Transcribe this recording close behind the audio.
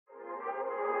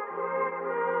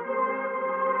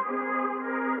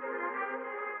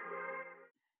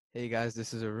Hey guys,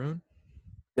 this is Arun,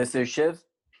 This is Shiv.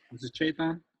 This is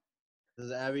Chetan. This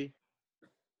is Abby.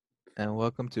 and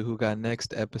welcome to Who Got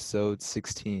Next, episode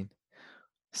 16.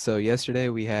 So yesterday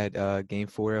we had Game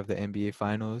 4 of the NBA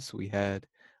Finals. We had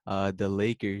the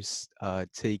Lakers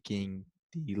taking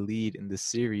the lead in the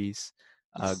series,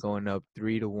 going up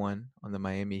 3-1 on the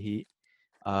Miami Heat.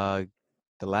 Uh,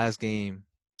 the last game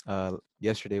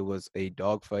yesterday was a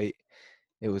dogfight.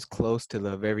 It was close to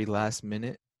the very last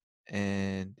minute,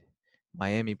 and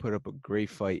Miami put up a great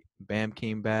fight. Bam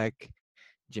came back.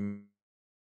 Jimmy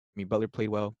Butler played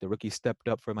well. The rookie stepped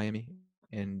up for Miami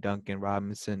and Duncan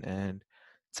Robinson and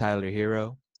Tyler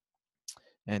Hero.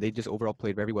 And they just overall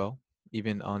played very well,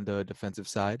 even on the defensive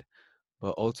side.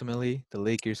 But ultimately, the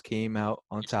Lakers came out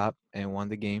on top and won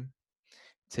the game,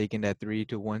 taking that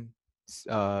 3-1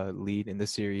 lead in the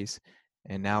series,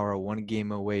 and now are one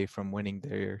game away from winning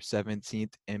their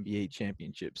 17th NBA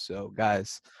championship. So,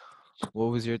 guys, what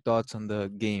was your thoughts on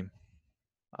the game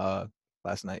uh,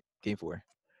 last night, Game 4?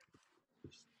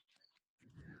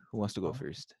 Who wants to go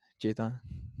first? Jaitan?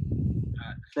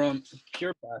 From a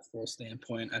pure basketball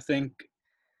standpoint, I think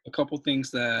a couple things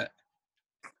that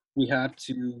we have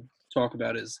to talk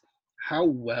about is how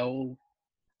well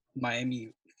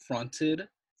Miami fronted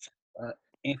uh,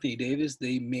 Anthony Davis.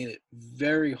 They made it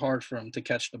very hard for him to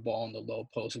catch the ball in the low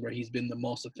post, where he's been the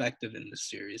most effective in this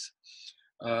series.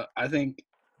 I think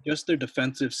just their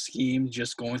defensive scheme,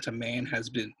 just going to man,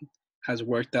 has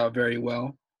worked out very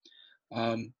well.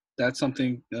 That's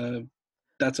something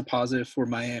that's a positive for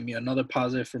Miami. Another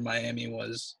positive for Miami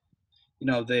was,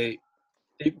 they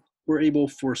were able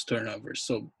to force turnovers.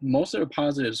 So most of the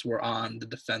positives were on the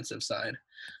defensive side.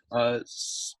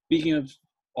 Speaking of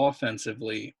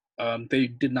offensively, they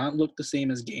did not look the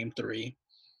same as Game 3.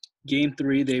 Game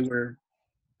 3, they were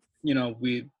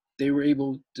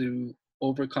able to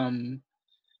overcome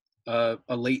a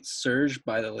late surge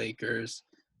by the Lakers,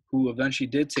 who eventually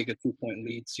did take a 2-point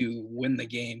lead to win the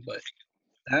game, but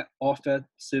that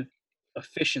offensive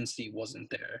efficiency wasn't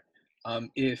there.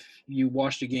 If you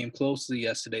watched the game closely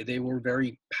yesterday, they were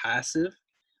very passive.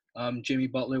 Jimmy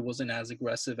Butler wasn't as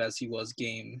aggressive as he was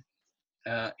in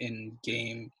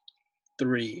game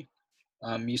 3.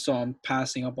 You saw him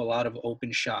passing up a lot of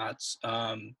open shots.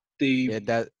 Yeah,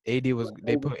 that AD was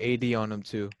they over, put AD on him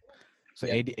too. So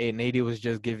yeah, AD was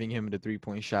just giving him the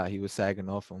 3-point shot. He was sagging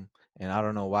off him, and I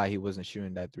don't know why he wasn't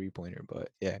shooting that 3-pointer. But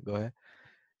yeah, go ahead.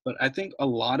 but I think a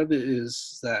lot of it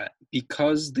is that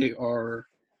because they are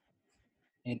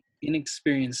an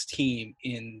inexperienced team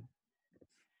in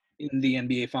the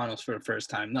NBA Finals for the first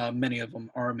time. Now, many of them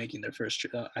are making their first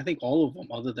trip. I think all of them,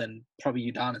 other than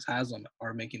probably Udonis Haslam,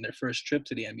 are making their first trip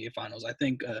to the NBA Finals. I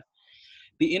think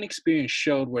the inexperience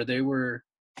showed where they were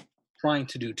trying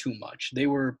to do too much. They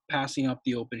were passing up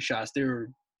the open shots. They were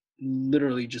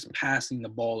literally just passing the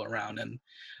ball around, and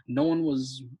no one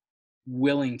was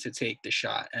willing to take the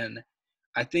shot. And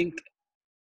I think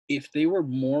if they were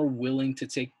more willing to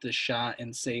take the shot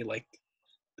and say like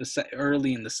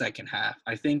early in the second half,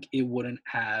 I think it wouldn't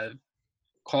have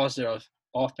caused their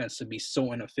offense to be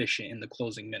so inefficient in the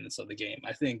closing minutes of the game.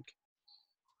 I think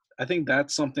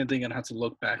that's something they're gonna have to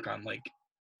look back on. Like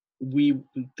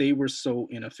they were so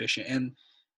inefficient, and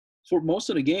for most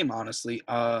of the game, honestly,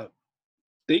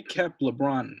 they kept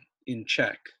LeBron in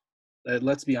check.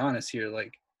 Let's be honest here.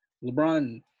 Like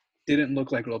LeBron didn't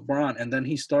look like LeBron, and then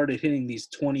he started hitting these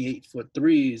 28-foot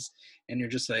threes, and you're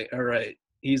just like, all right,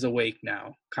 he's awake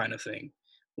now, kind of thing.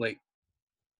 Like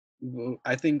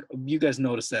I think you guys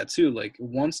noticed that too. Like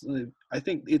I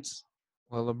think it's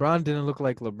Well, LeBron didn't look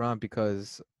like LeBron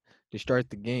because to start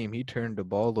the game, he turned the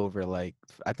ball over like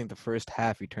I think the first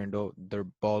half he turned the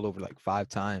ball over like 5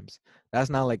 times. That's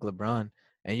not like LeBron.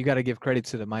 And you got to give credit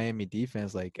to the Miami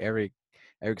defense, like Eric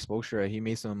Spoelstra. He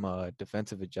made some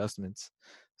defensive adjustments.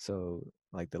 So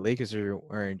like the Lakers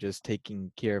weren't just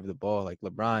taking care of the ball. Like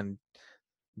LeBron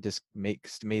just made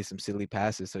some silly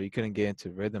passes, so he couldn't get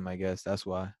into rhythm. I guess that's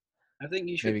why. I think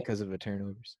you should Maybe because of the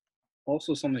turnovers.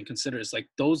 also something to consider is like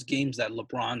those games that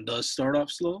LeBron does start off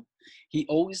slow, he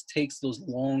always takes those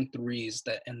long threes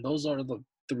and those are the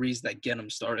threes that get him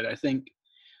started. I think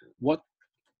what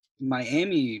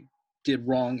Miami did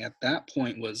wrong at that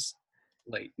point was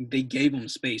like they gave him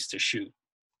space to shoot.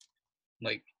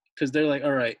 Like because they're like,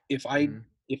 all right, Mhm.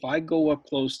 if I go up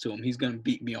close to him, he's gonna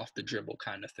beat me off the dribble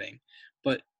kind of thing.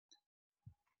 But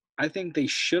I think they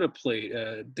should have played.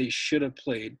 They should have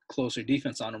played closer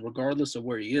defense on him, regardless of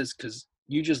where he is, because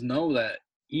you just know that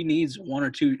he needs one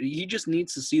or two. He just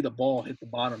needs to see the ball hit the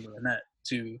bottom of the net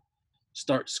to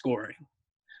start scoring.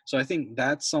 So I think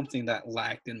that's something that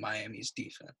lacked in Miami's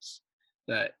defense.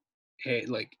 That hey,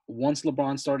 like once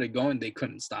LeBron started going, they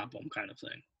couldn't stop him, kind of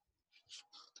thing.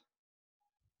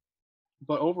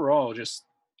 But overall, just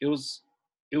it was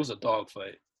it was a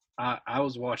dogfight. I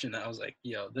was watching that. I was like,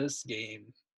 yo, this game,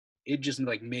 it just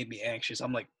like made me anxious.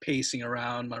 I'm like pacing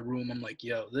around my room. I'm like,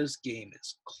 yo, this game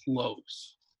is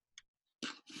close.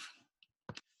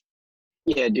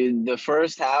 Yeah, dude. The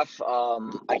first half,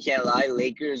 I can't lie,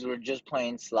 Lakers were just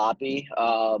playing sloppy.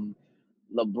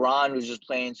 LeBron was just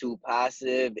playing too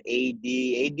passive.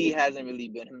 AD hasn't really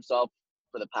been himself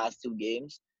for the past two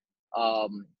games.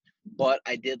 But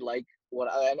I did like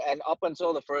and up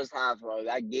until the first half, bro,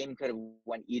 that game could have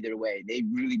went either way. They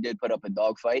really did put up a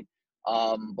dogfight.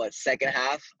 But second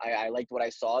half, I liked what I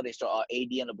saw. They start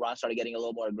AD and LeBron started getting a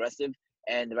little more aggressive,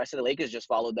 and the rest of the Lakers just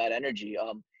followed that energy.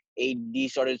 AD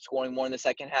started scoring more in the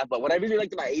second half, but what I really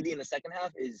liked about AD in the second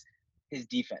half is his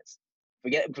defense.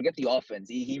 Forget the offense.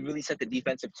 He really set the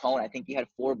defensive tone. I think he had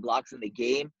 4 blocks in the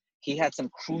game. He had some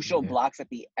crucial Yeah. blocks at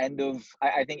the end of.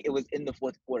 I think it was in the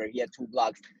fourth quarter. He had 2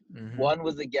 blocks. Mm-hmm. One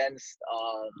was against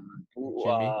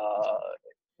Jimmy.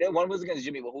 one was against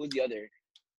Jimmy, but who was the other?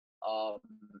 Um,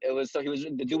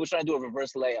 the dude was trying to do a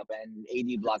reverse layup and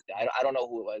AD blocked it. I don't know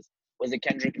who it was. Was it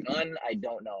Kendrick Nunn? I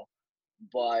don't know,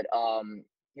 but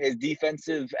his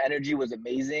defensive energy was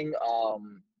amazing.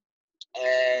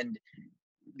 And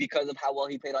because of how well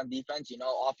he played on defense,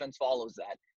 offense follows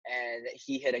that. And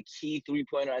he hit a key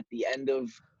 3-pointer at the end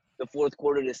of the fourth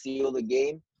quarter to seal the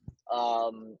game.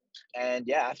 And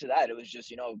yeah, after that, it was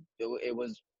just, it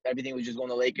was everything was just going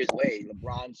the Lakers' way.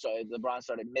 LeBron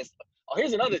started miss. Oh,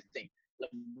 here's another thing.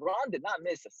 LeBron did not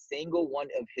miss a single one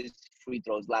of his free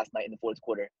throws last night in the fourth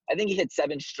quarter. I think he hit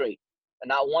 7 straight, and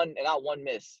not one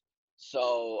miss.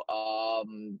 So,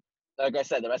 like I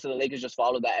said, the rest of the Lakers just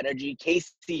followed that energy.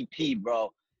 KCP,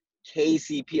 bro.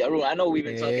 KCP. Arun, I know we've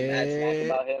been talking mad smack Yeah.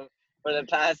 about him for the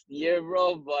past year,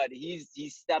 bro, but he's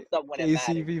stepped up when it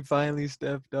mattered. KCP finally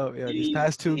stepped up. Yeah, these He's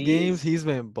past 2 games, he's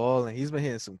been balling. He's been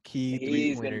hitting some key three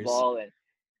he's been pointers. balling.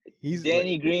 He's like,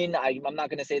 Danny Green, I'm not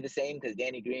gonna say the same because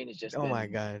Danny Green has just oh my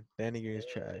been. God, Danny Green's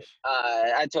trash.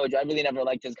 I told you I really never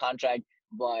liked his contract,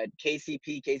 but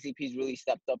KCP's really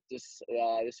stepped up this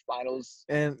finals.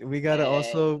 And we gotta And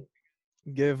also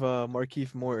give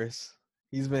Markieff Morris.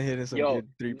 He's been hitting some yo, good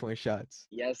 3-point shots.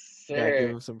 yes Gotta give sir.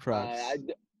 him some I props.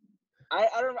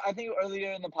 I don't. I think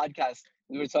earlier in the podcast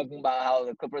we were talking about how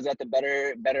the Clippers got the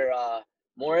better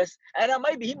Morris, and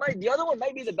the other one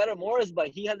might be the better Morris, but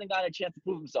he hasn't gotten a chance to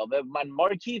prove himself. My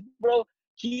Markeith, bro,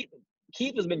 Keith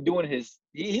has been doing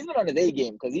he's been on his A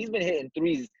game because he's been hitting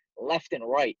threes left and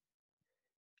right.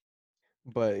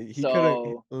 But he could have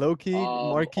So low key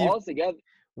Markieff all together,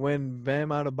 when Bam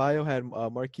Adebayo had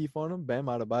Markieff on him. Bam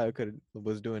Adebayo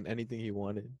was doing anything he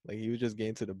wanted. Like he was just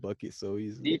getting to the bucket so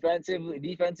easily.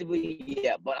 defensively,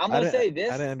 yeah. But I'm I gonna say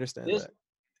didn't I didn't understand this, that.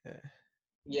 Yeah.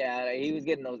 yeah, he was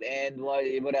getting those and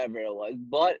whatever it was,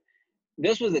 but.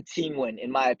 This was a team win,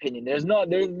 in my opinion. There's not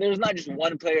just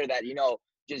one player that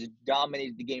just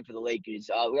dominated the game for the Lakers.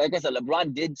 Like I said,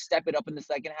 LeBron did step it up in the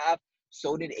second half.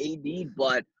 So did AD,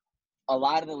 but a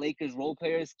lot of the Lakers role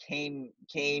players came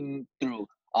through.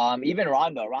 Even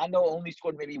Rondo. Rondo only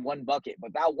scored maybe 1 bucket,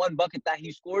 but that 1 bucket that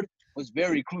he scored was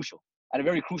very crucial at a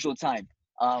very crucial time.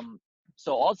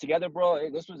 So altogether,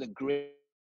 bro, this was a great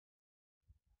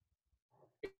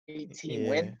team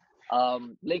win. Yeah.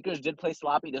 Lakers did play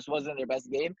sloppy. This wasn't their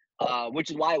best game, which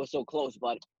is why it was so close.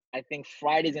 But I think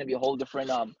Friday's gonna be a whole different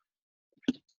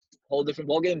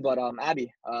ball game. But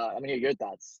Abby, I'm gonna hear your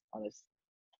thoughts on this.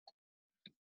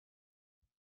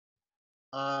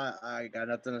 I got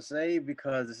nothing to say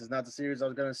because this is not the series I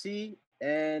was gonna see,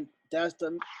 and that's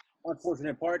the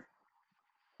unfortunate part.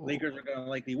 Lakers are gonna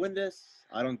likely win this.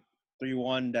 I don't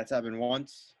 3-1. That's happened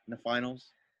once in the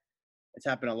finals. It's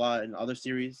happened a lot in other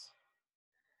series.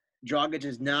 Dragic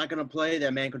is not gonna play.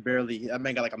 That man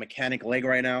got like a mechanic leg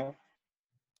right now.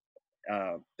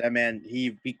 That man,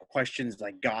 he questions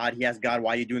like God. He asked God,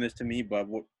 "Why are you doing this to me?" But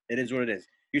it is what it is.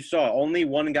 You saw only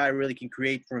one guy really can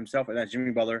create for himself, and that's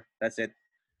Jimmy Butler. That's it.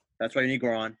 That's why you need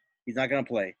Goran. He's not gonna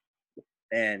play.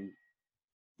 And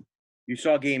you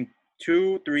saw game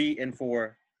 2, 3, and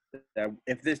 4 that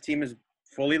if this team is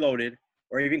fully loaded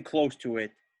or even close to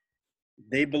it,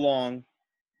 they belong.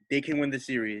 They can win the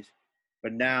series.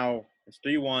 But now it's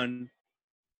 3-1.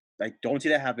 I don't see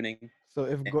that happening. So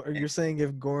if you're saying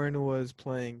if Goran was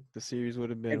playing, the series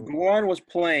would have If been. Goran was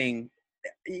playing,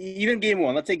 even game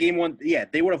 1, let's say game 1, yeah,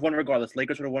 they would have won regardless.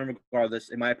 Lakers would have won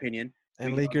regardless, in my opinion.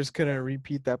 And Lakers couldn't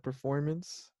repeat that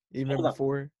performance even Hold on.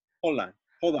 before. Hold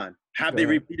on. Have Go they ahead.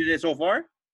 repeated it so far?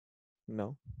 No.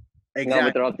 No, but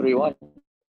Exactly. they're up 3-1.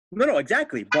 No,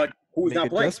 exactly. But who's Make not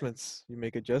playing? adjustments. You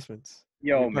make adjustments.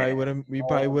 Yo, We probably man. would have. We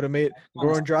probably would have made.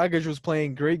 Goran Dragic was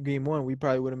playing great game one. We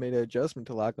probably would have made an adjustment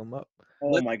to lock him up.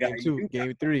 Oh my God. Game two,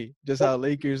 game three, just how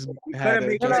Lakers We had couldn't a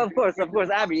make No, just. no, of course,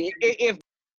 Abby.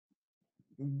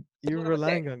 You're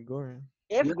relying on Goran.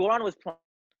 If Goran was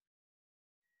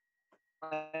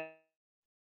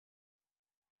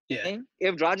Yeah. playing,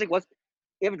 if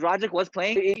Dragic was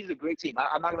playing, he's a great team.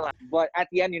 I'm not gonna lie. But at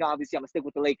the end, obviously I'm gonna stick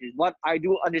with the Lakers. But I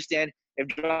do understand if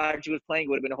Dragic was playing, it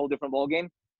would have been a whole different ball game.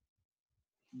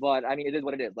 But I mean, it is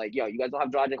what it is. Like, yo, you guys don't have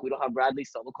Dragic, we don't have Bradley,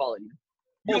 so we'll call it.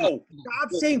 Yo,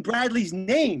 stop saying Bradley's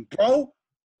name, bro.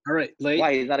 All right, Late.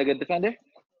 Why? He's not a good defender? Is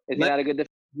he Let- not a good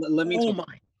defender? Let me. Oh talk.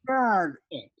 my God.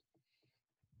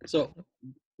 So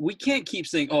we can't keep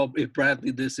saying, "Oh, if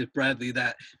Bradley this, if Bradley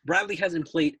that." Bradley hasn't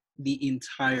played the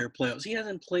entire playoffs. He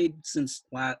hasn't played since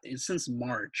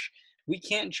March. We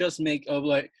can't just make of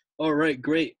like, "All right,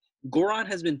 great." Goran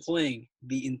has been playing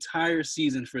the entire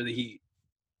season for the Heat.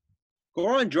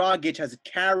 Goran Dragic has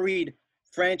carried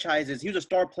franchises. He was a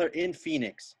star player in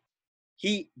Phoenix.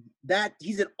 He's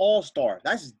an all-star.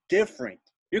 That's different.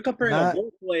 You're comparing Not- a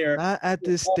role player. Not at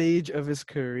this stage of his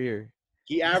career.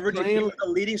 He averages playing- he was the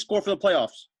leading scorer for the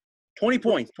playoffs. 20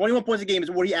 points, 21 points a game is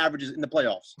what he averages in the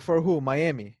playoffs. For who?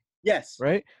 Miami, Yes.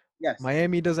 right? Yes.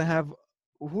 Miami doesn't have.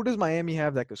 Who does Miami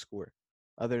have that could score,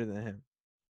 other than him?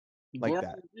 Like Goran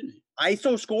that. didn't.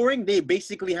 ISO scoring, they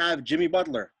basically have Jimmy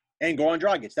Butler and Goran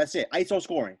Dragic. That's it. ISO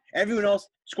scoring. Everyone else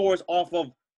scores off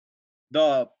of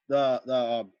the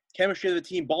chemistry of the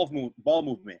team, ball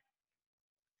movement.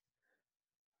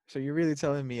 So you're really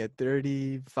telling me a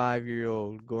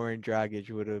 35-year-old Goran Dragic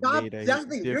would have Stop. made a That's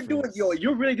the thing. difference?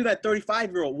 You're really doing that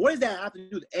 35-year-old. What does that have to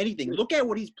do with anything? Look at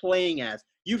what he's playing as.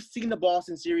 You've seen the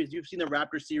Boston series. You've seen the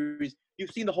Raptors series.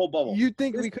 You've seen the whole bubble. You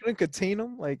think we couldn't contain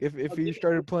him? Like if he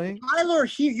started playing, Tyler,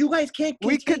 you guys can't.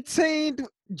 we contain- contained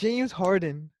James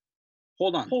Harden.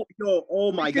 Hold on.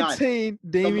 Oh my We God. contained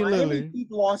The Damian Miami Lillard.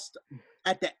 Heat lost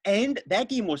at the end. That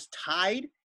game was tied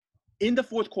in the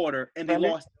fourth quarter, and they Thunder?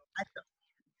 lost.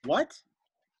 What?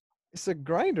 It's a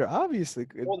grinder, obviously.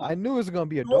 Hold on. I knew it was gonna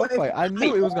be a No, if- dogfight. I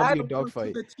knew it was gonna be a Abby,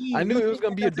 dogfight. the team, I knew you it was think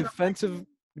gonna be a that's an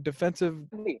defensive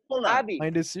Hold on. Abby,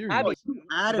 minded series. Abby, You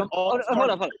add the- an all-star- hold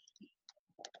on.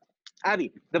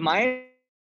 Abby, the Miami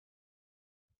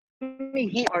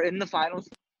Heat are in the finals.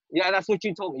 Yeah, that's what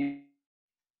you told me.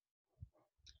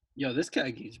 Yo, this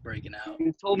guy keeps breaking out.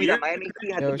 You told me that Miami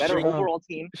Heat has Yo, a better Shivam. overall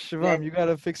team. Shivam, you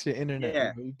gotta fix your internet.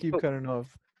 Yeah. bro. You keep cutting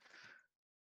off.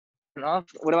 Enough.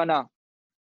 What about now?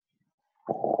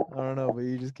 I don't know, but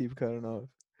you just keep cutting off.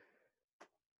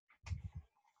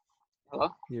 Hello?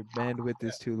 Your bandwidth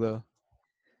is too low.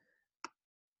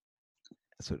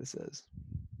 That's what it says.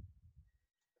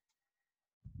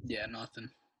 Yeah, nothing.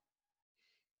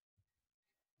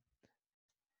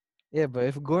 Yeah, but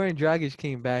if Goran Dragic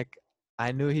came back,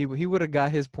 I knew he would have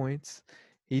got his points.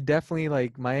 He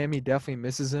definitely Miami definitely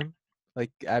misses him.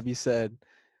 Like Abby said,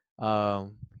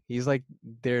 he's like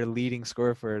their leading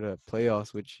scorer for the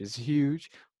playoffs, which is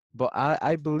huge. But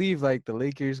I believe the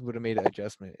Lakers would have made an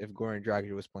adjustment if Goran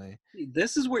Dragic was playing.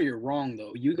 This is where you're wrong,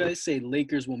 though. You guys say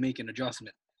Lakers will make an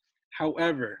adjustment.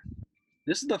 However,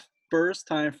 this is the first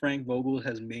time Frank Vogel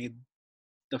has made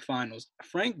the finals.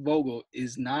 Frank Vogel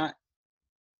is not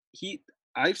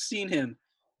I've seen him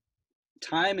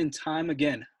time and time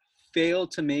again fail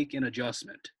to make an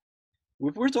adjustment.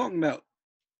 If we're talking about,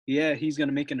 yeah, he's going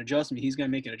to make an adjustment,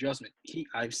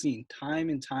 I've seen time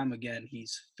and time again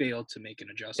he's failed to make an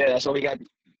adjustment. Yeah, that's what we got.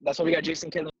 That's what we got.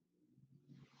 Jason Kidd.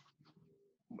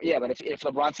 Yeah, but if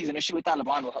LeBron sees an issue with that,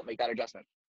 LeBron will help make that adjustment.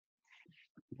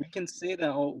 We can say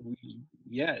that.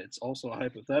 It's also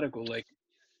hypothetical.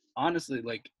 Honestly,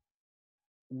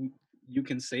 you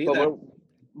can say But that.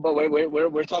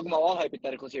 we're talking about all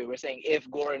hypotheticals here. We're saying if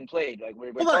Goran played,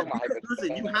 we're Hold talking on. about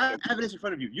Listen, you hypotheticals. have evidence in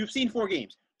front of you. You've seen 4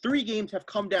 games. 3 games have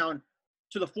come down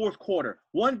to the fourth quarter.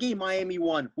 1 game Miami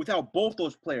won without both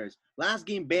those players. Last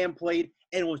game Bam played,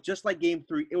 and it was just like game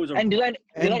 3. It was a And did I And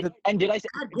say Add did I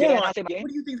Goran. not say my game? What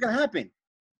do you think is gonna happen?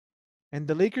 And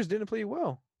the Lakers didn't play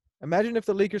well. Imagine if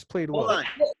the Lakers played Hold well. on.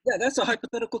 Yeah, that's a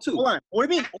hypothetical too. Hold on. What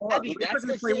do you mean? Hold on. Abby, The that's Lakers the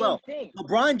didn't play same well. thing.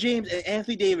 LeBron James and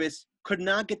Anthony Davis could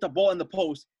not get the ball in the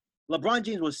post. LeBron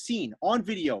James was seen on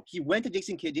video. He went to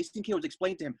Jason Kidd. Jason Kidd was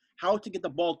explaining to him how to get the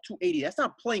ball to 80. That's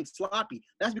not playing sloppy.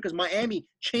 That's because Miami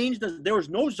changed there was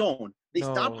no zone. They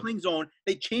stopped No. playing zone.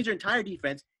 They changed their entire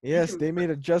defense. Yes, can- they made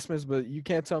adjustments, but you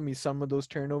can't tell me some of those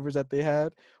turnovers that they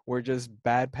had were just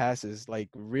bad passes,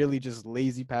 really just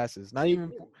lazy passes. Not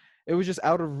even it was just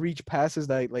out of reach passes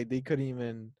that they couldn't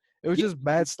even. It was just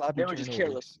bad sloppy They were just turnovers.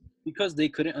 careless. Because they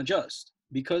couldn't adjust.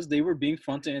 Because they were being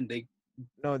fronted and they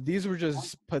No, these were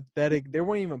just pathetic. They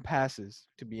weren't even passes,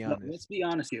 to be No, let's honest. be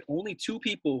honest here. Only two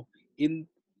people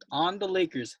on the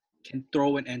Lakers can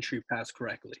throw an entry pass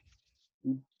correctly.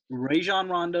 Rajon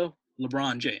Rondo,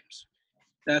 LeBron James.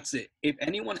 That's it. If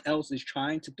anyone else is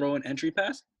trying to throw an entry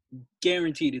pass,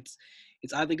 guaranteed it's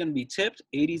either going to be tipped,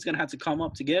 AD's going to have to come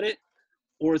up to get it,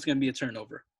 or it's going to be a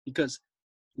turnover. Because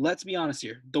let's be honest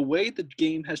here, the way the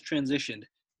game has transitioned,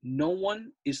 no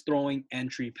one is throwing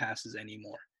entry passes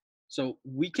anymore. So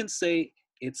we can say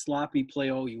it's sloppy play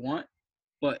all you want,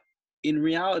 but in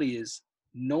reality is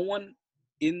no one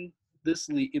in this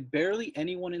league, barely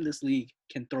anyone in this league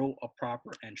can throw a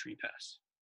proper entry pass.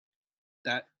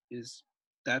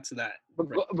 That's that.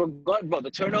 Bro,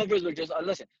 the turnovers were just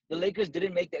listen. The Lakers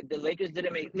didn't make that. The Lakers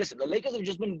didn't make. Listen, the Lakers have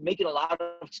just been making a lot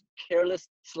of careless,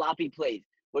 sloppy plays.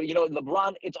 Where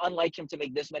LeBron, it's unlike him to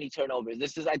make this many turnovers.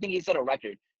 I think he set a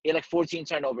record. He had like 14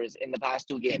 turnovers in the past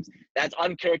 2 games. That's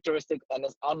uncharacteristic and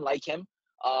it's unlike him.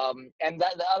 And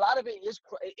that a lot of it is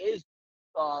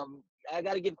I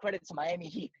got to give credit to Miami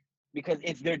Heat because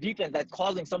it's their defense that's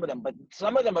causing some of them, but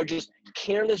some of them are just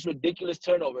careless, ridiculous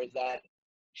turnovers that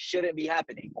shouldn't be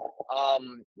happening.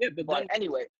 But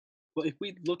anyway. But if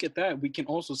we look at that, we can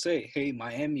also say, hey,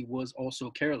 Miami was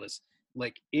also careless.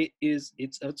 Like it's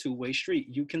a two-way street.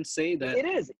 You can say that it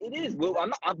is. Well,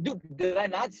 dude, did I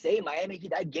not say Miami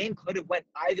Heat? That game could have went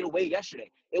either way yesterday.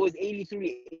 It was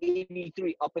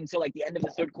 83-83 up until like the end of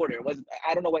the third quarter. It was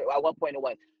I don't know at what point it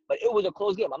was, but it was a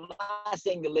close game. I'm not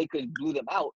saying the Lakers blew them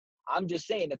out. I'm just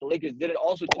saying that the Lakers didn't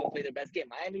play their best game.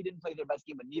 Miami didn't play their best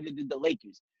game, but neither did the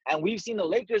Lakers. And we've seen the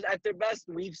Lakers at their best.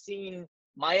 We've seen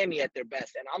Miami at their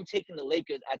best, and I'm taking the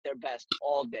Lakers at their best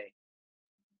all day.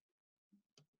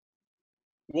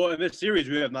 Well, in this series,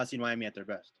 we have not seen Miami at their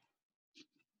best.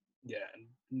 Yeah.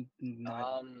 We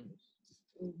have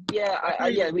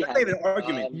an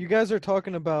argument. You guys are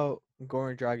talking about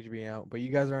Goran Dragic being out, but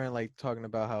you guys aren't like talking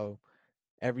about how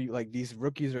these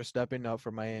rookies are stepping up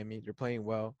for Miami. They're playing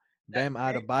well. Bam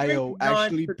Adebayo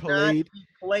actually played.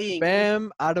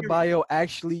 Bam Adebayo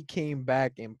actually came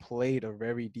back and played a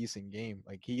very decent game.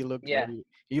 Like he looked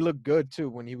good too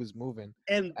when he was moving.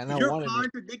 And you're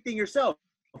contradicting yourself.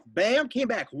 Bam came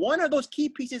back. One of those key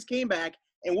pieces came back,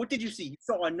 and what did you see? You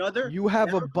saw another. You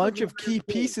have a bunch of key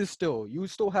pieces still. You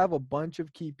still have a bunch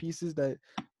of key pieces that.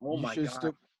 Oh my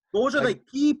God! Those are the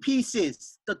key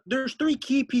pieces. There's 3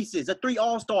 key pieces. The 3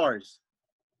 all-stars.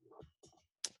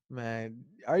 Man,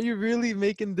 are you really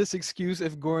making this excuse?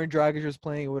 If Goran Dragic was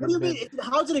playing, it would have been.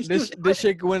 How's it an excuse? This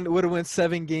shit would have went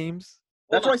 7 games.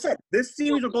 That's what I said. This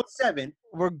series will go 7.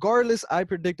 Regardless, I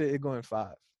predicted it going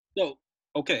 5. So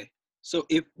okay. So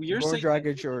if you're saying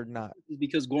Dragic or not,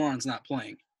 because Goran's not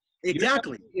playing.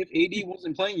 Exactly. If AD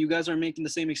wasn't playing, you guys are making the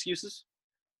same excuses?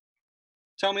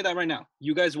 Tell me that right now.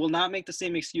 You guys will not make the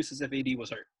same excuses if AD was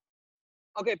hurt.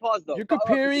 Okay, pause though. You're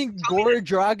comparing Goran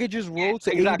Dragic's role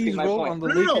to AD's role on the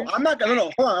Lakers? No, I'm not gonna. No,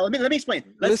 hold on. Let me explain.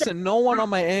 Listen, no one on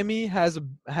Miami has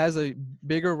a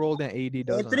bigger role than AD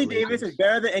does. Anthony Davis is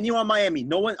better than anyone on Miami.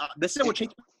 No one. This is what Chase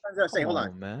is gonna say. Hold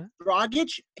on, man.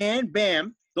 Dragic and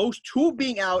Bam, those 2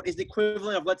 being out is the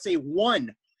equivalent of, let's say,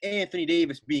 1 Anthony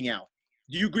Davis being out.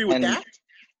 Do you agree with that?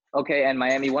 Okay, and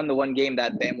Miami won the 1 game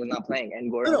that Bam was not playing and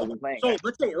Goran wasn't playing. So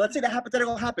let's say that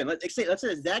hypothetical happened. Let's say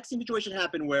the exact same situation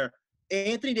happened where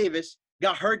Anthony Davis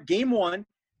got hurt game 1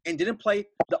 and didn't play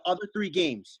the other 3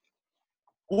 games.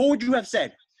 What would you have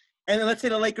said? And then let's say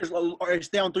the Lakers are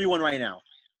down 3-1 right now.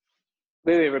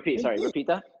 Wait, repeat. Sorry, repeat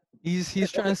that. He's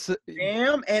trying to.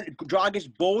 Bam and Dragic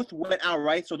both went out,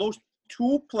 right? So those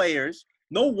 2 players,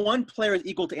 no one player is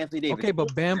equal to Anthony Davis. Okay,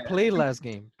 but Bam played last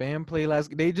game.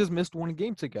 They just missed 1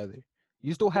 game together.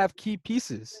 You still have key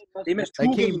pieces. They missed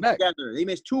 2 games together. They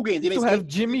missed 2 games. You still have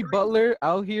Jimmy Butler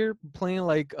out here playing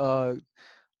like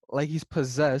he's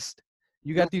possessed.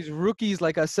 You got these rookies,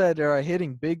 like I said, that are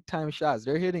hitting big time shots.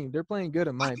 They're playing good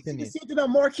in my opinion. The same thing about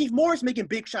Markieff Morris making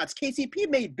big shots. KCP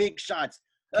made big shots.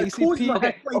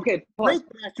 Okay.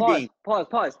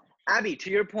 Pause. Abby, to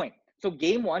your point. So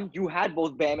game 1, you had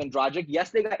both Bam and Dragic.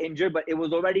 Yes, they got injured, but it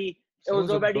was already by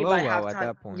halftime. At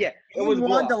that point. Yeah, it was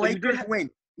blowout. The Lakers win.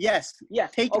 Yes.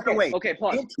 Take it away. Okay,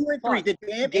 pause. Game 2 and 3, did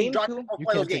Bam and Dragic You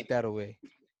play those can't games? take that away.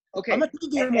 Okay. I'm not taking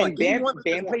game 1.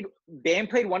 Bam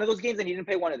played one of those games and he didn't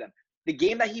play one of them. The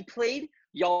game that he played,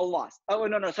 y'all lost. Oh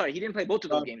no, sorry, he didn't play both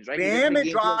of those games, right? Bam and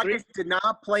Dragic did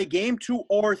not play game 2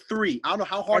 or 3. I don't know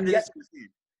how hard this is.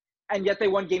 And yet they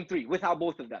won game 3 without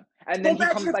both of them. And then he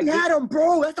comes back. Had him,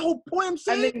 bro. That's the whole point I'm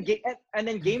saying. And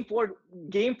then game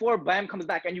 4, Bam comes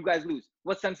back and you guys lose.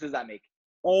 What sense does that make?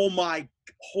 Oh my,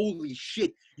 holy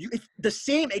shit! The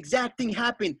same exact thing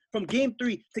happened from game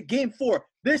 3 to game 4.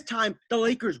 This time the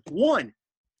Lakers won.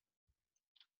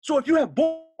 So if you have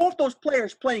both those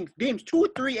players playing games 2,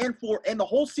 3, and 4 and the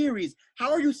whole series,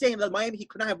 how are you saying that Miami Heat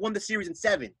could not have won the series in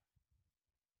 7?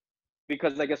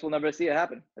 Because I guess we'll never see it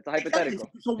happen. It's a Exactly.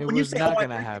 hypothetical. So It when you was say, not oh,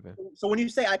 gonna happen. so when you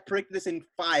say I predicted this in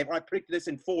 5 or I predicted this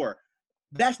in 4,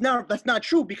 that's not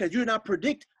true because you did not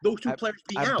predict those two players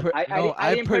being out.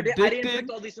 I didn't predict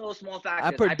all these little small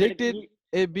factors. I predicted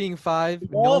it being 5,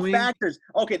 Small knowing factors.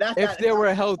 Okay, that's if they were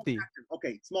small healthy. factors.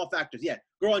 Okay, small factors. Yeah,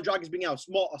 Goran Dragic being out,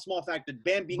 a small factor.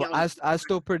 Bam being But out. I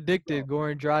still predicted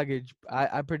Goran Dragic.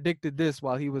 I predicted this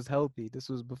while he was healthy. This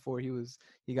was before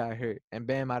he got hurt, and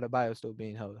Bam Adebayo still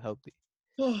being healthy.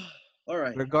 All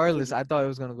right. Regardless, I thought it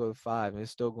was gonna go to 5, and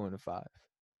it's still going to 5.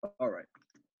 All right.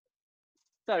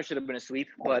 Thought it should have been a sweep,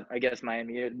 but I guess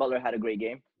Miami Butler had a great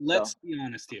game. Let's be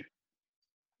honest here.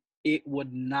 It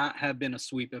would not have been a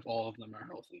sweep if all of them are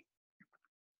healthy.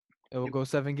 It will go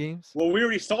 7 games. Well, we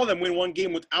already saw them win one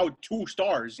game without 2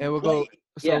 stars. It will go.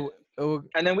 So Yeah. it will,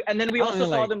 And then we I also mean,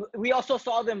 saw like- them. We also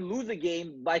saw them lose a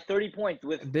game by 30 points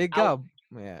with they got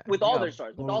yeah with they all got their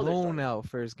stars, with all their blown stars. out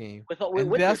first game, with and with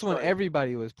their that's when stars.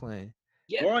 everybody was playing.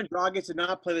 Yeah. Goran Dragic did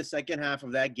not play the second half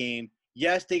of that game.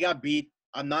 Yes, they got beat.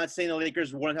 I'm not saying the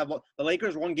Lakers wouldn't have. The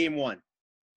Lakers won game 1.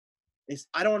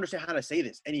 I don't understand how to say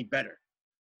this any better.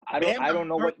 I don't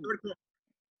know what. Third-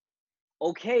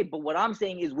 Okay, but what I'm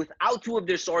saying is, without 2 of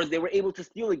their stars, they were able to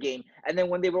steal a game, and then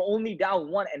when they were only down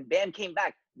 1 and Bam came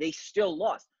back, they still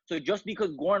lost. So just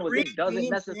because Goran was it doesn't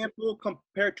necessarily. Sample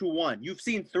compared to 1. You've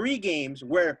seen 3 games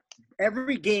where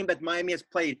every game that Miami has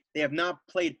played, they have not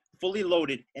played fully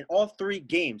loaded, and all 3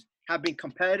 games have been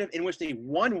competitive in which they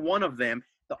won one of them.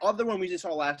 The other one we just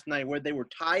saw last night where they were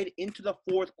tied into the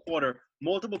 4th quarter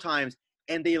multiple times,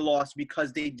 and they lost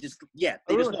because they just lost.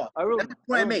 That's the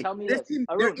point I made. This team,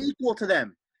 they're equal to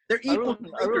them. They're equal to the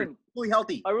Lakers, fully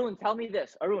healthy. Arun, tell me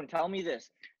this.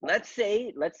 Let's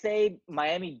say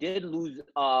Miami did lose.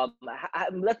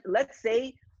 Let's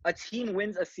say a team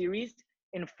wins a series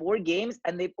in 4 games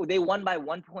and they won by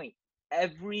 1 point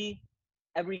every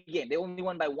game. They only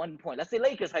won by 1 point. Let's say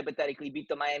Lakers hypothetically beat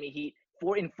the Miami Heat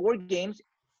in 4 games,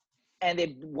 and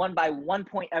they won by 1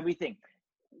 point everything.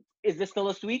 Is this still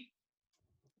a sweep?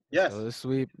 Yes. So the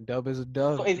sweep, dub is a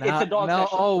dub. So it's a dog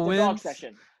session. Dog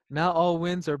session. Now all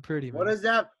wins are pretty. What man. is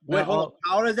that? Wait, hold on.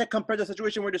 How does that compare to the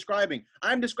situation we're describing?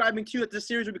 I'm describing to you that this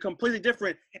series would be completely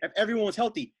different if everyone was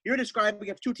healthy. You're describing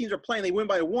if 2 teams are playing, they win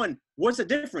by 1. What's the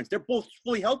difference? They're both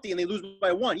fully healthy and they lose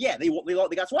by 1. Yeah, they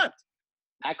got swept.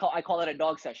 I call it a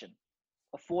dog session.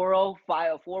 A 4-0,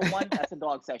 5, 4-1. That's a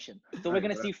dog session. So we're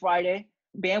gonna see Friday.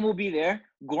 Bam will be there.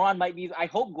 Goran might be. I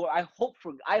hope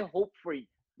for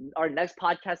our next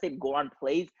podcast tape, Goran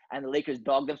plays and the Lakers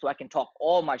dog them so I can talk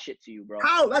all my shit to you, bro.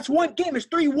 How? That's 1 game. It's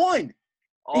 3-1.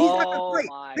 He's not gonna play.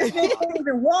 My This man God. can't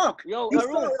even walk. Yo, He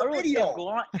Arun, saw the video.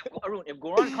 if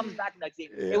Goran comes back next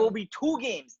game, it will be 2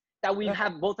 games that we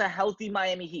have both a healthy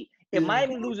Miami Heat. If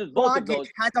Miami loses both of those,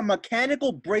 has a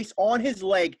mechanical brace on his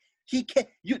leg. He can't.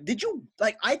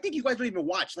 I think you guys don't even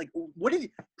watch. Like, what did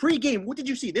pregame? What did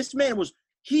you see? This man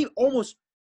he almost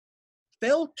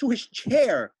fell to his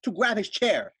chair to grab his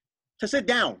chair to sit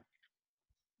down.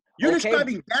 You're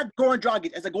describing that Goran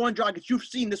Dragic as a Goran Dragic you've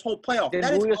seen this whole playoff.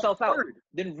 Then rule yourself out.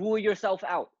 Then rule yourself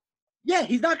out. Yeah,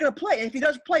 he's not going to play. And if he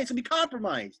does play, it's going to be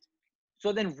compromised.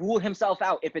 So then rule himself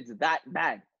out if it's that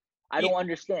bad. I don't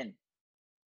understand.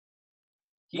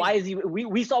 Why is he?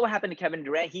 We saw what happened to Kevin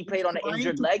Durant. He played on an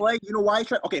injured leg. You know why he's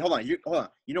trying? Okay, hold on.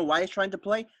 You know why he's trying to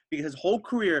play? Because his whole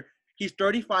career, he's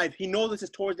 35. He knows this is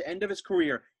towards the end of his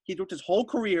career. He's worked his whole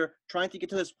career trying to get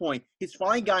to this point. He's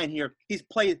finally gotten here. He's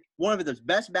played one of the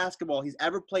best basketball he's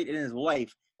ever played in his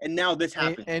life. And now this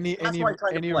happens. And he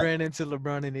ran into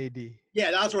LeBron and AD.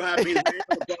 Yeah, that's what happened.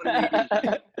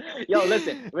 Yo,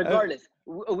 listen. Regardless,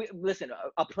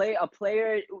 a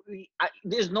player.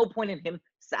 There's no point in him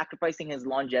sacrificing his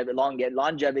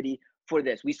longevity for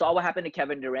this. We saw what happened to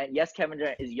Kevin Durant. Yes, Kevin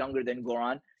Durant is younger than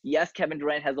Goran. Yes, Kevin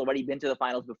Durant has already been to the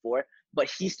finals before, but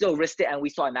he still risked it, and we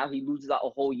saw now he loses out a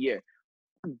whole year.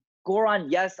 Goran,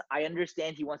 yes, I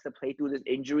understand he wants to play through this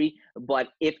injury, but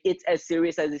if it's as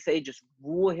serious as they say, just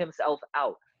rule himself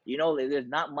out. You know, there's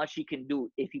not much he can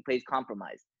do if he plays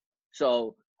compromised.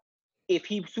 So if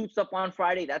he suits up on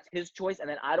Friday, that's his choice, and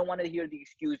then I don't want to hear the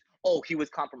excuse, oh, he was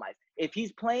compromised. If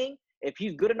he's playing, if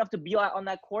he's good enough to be out on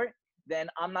that court, then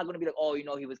I'm not going to be like, oh,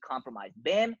 he was compromised.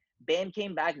 Bam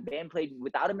came back. Bam played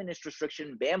without a minutes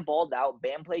restriction. Bam balled out.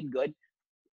 Bam played good.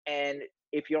 And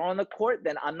if you're on the court,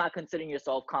 then I'm not considering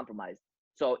yourself compromised.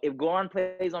 So if Goran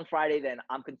plays on Friday, then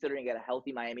I'm considering it a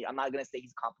healthy Miami. I'm not going to say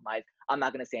he's compromised. I'm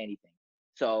not going to say anything.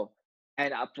 So,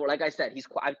 and like I said,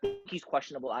 I think he's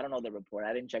questionable. I don't know the report.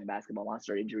 I didn't check Basketball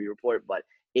Monster injury report. But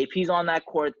if he's on that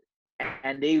court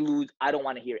and they lose, I don't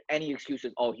want to hear any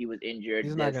excuses. Oh, he was injured.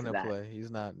 He's not This, gonna that. play.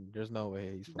 He's not. There's no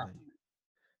way he's playing.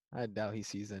 I doubt he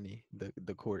sees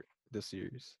the court this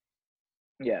series.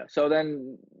 Yeah. So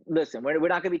then, listen, we're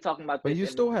not gonna be talking about But this you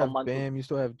in still a have month. Bam. You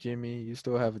still have Jimmy. You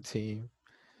still have a team.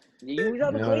 You have You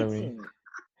a know what I great mean? team.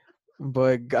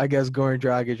 But I guess Goran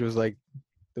Dragic was like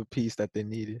the piece that they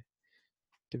needed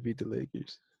to beat the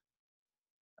Lakers.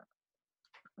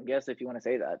 I guess if you want to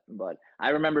say that, but I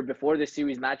remember before this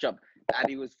series matchup,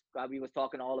 Abby was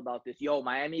talking all about this. Yo,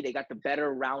 Miami, they got the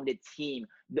better rounded team.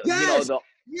 Yes!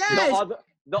 Yes!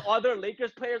 The other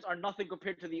Lakers players are nothing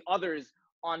compared to the others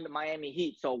on the Miami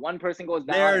Heat. So one person goes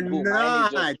down, They're and boom,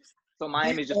 not.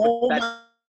 Miami's just Oh pathetic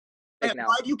my! now.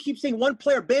 Why do you keep saying one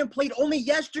player? Bam played only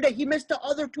yesterday. He missed the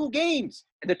other 2 games.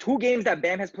 The 2 games that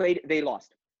Bam has played, they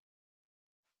lost.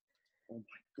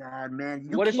 God, man.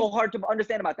 What is so hard to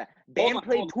understand about that? Bam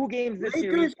played 2 games this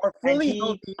series, Lakers are and fully he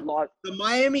healthy. lost. The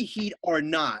Miami Heat are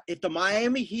not. If the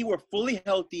Miami Heat were fully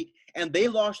healthy and they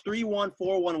lost 3-1,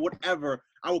 4-1, whatever,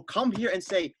 I will come here and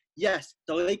say, yes,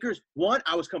 the Lakers won.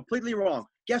 I was completely wrong.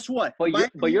 Guess what?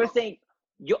 But you're saying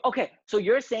okay. So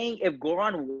you're saying if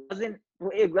Goran wasn't,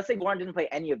 let's say Goran didn't play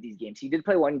any of these games. He did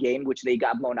play 1 game, which they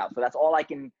got blown out. So that's all I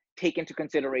can take into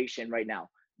consideration right now.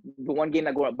 The 1 game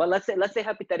that Goran. But let's say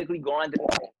hypothetically Goran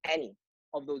didn't play any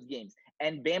of those games,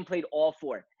 and Bam played all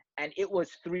 4, and it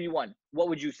was 3-1. What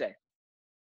would you say?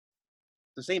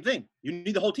 The same thing. You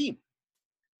need the whole team.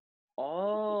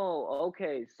 Oh,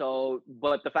 okay. So,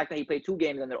 but the fact that he played 2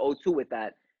 games and they're 0-2 with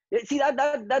that, see that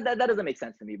doesn't make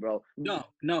sense to me, bro. No,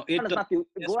 Goran's not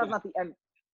the end.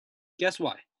 Guess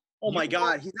why? Oh my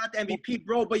God, he's not the MVP,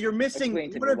 bro. But you're missing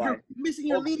Explain to me missing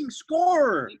your leading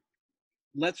scorer.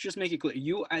 Let's just make it clear.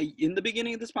 In the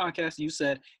beginning of this podcast, you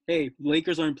said, "Hey,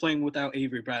 Lakers aren't playing without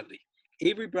Avery Bradley."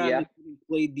 Avery Bradley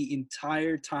played the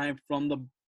entire time from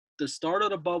the start of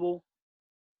the bubble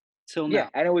till now. Yeah,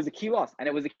 and it was a key loss.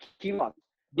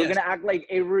 We're gonna act like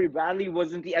Avery Bradley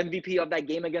wasn't the MVP of that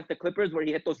game against the Clippers where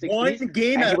he hit those 6 1 threes,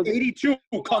 game out of 82.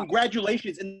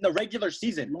 Congratulations in the regular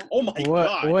season. Oh my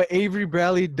God. What Avery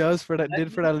Bradley did for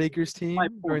that Lakers team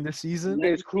during the season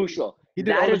is crucial. He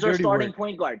did That all the is our dirty starting work.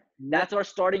 point guard. That's our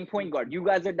starting point guard. You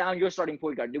guys are down your starting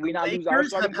point guard. Did we not lose our Lakers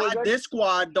starting have point had guard? this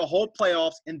squad the whole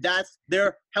playoffs, and that's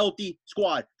their healthy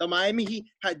squad. The Miami Heat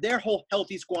had their whole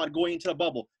healthy squad going into the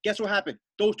bubble. Guess what happened?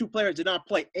 Those 2 players did not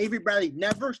play. Avery Bradley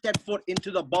never stepped foot into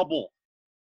the bubble.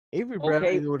 Avery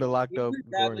Bradley would have locked up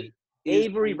Goran.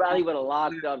 Avery Bradley would have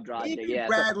locked up Dragic. Avery Yeah.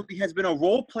 Bradley has been a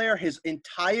role player his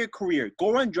entire career.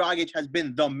 Goran Dragic has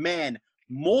been the man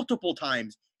multiple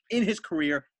times in his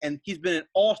career, and he's been an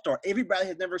all-star. Avery Bradley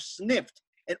has never sniffed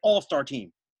an all-star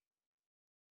team.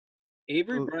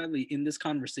 Avery Bradley in this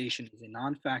conversation is a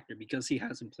non-factor because he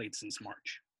hasn't played since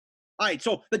March. All right,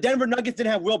 so the Denver Nuggets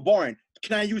didn't have Will Barton.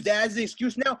 Can I use that as an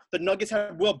excuse now? The Nuggets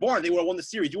had Will Barton. They would have won the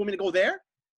series. You want me to go there?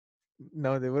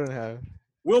 No, they wouldn't have.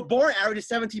 Will Barton averages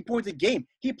 17 points a game.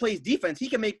 He plays defense. He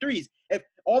can make threes. If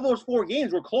all those 4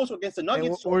 games were close against the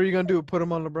Nuggets. What are you going to do? Put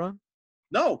him on LeBron?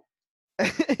 No.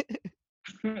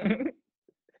 I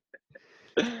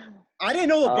didn't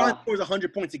know LeBron scores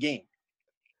 100 points a game.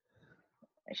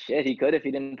 Shit, he could if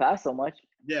he didn't pass so much.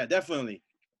 Yeah, definitely.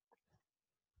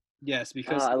 Yes,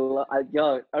 because I love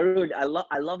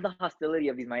the hostility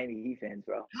of these Miami Heat fans,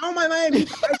 bro. How am I Miami?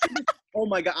 Oh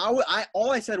my God!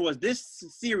 All I said was this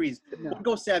series would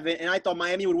go 7, and I thought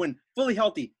Miami would win fully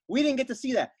healthy. We didn't get to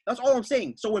see that. That's all I'm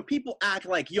saying. So when people act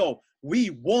like, "Yo,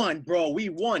 we won, bro, we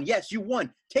won," yes, you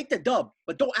won. Take the dub,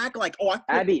 but don't act like, "Oh, I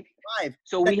Abby." 5.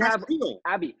 So we have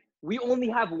Abby. We only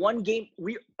have 1 game.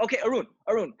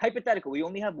 Arun. Hypothetical. We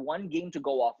only have 1 game to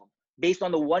go off of, based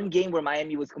on the 1 game where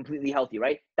Miami was completely healthy,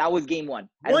 right? That was game 1.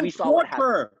 And we saw what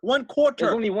happened. 1 quarter.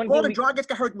 There's only 1 Gordon game. Dragic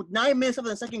got hurt with 9 minutes of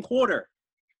the second quarter.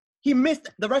 He missed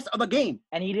the rest of the game.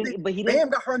 And he didn't. But he Bam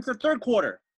didn't. got hurt in the third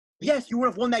quarter. Yes, you would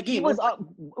have won that game. He was up.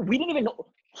 We didn't even know.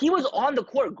 He was on the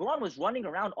court. Goran was running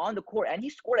around on the court, and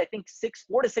he scored, I think,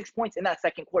 4 to 6 points in that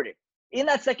second quarter. In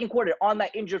that second quarter, on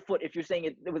that injured foot, if you're saying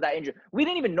it was that injured. We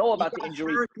didn't even know about the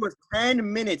injury. It was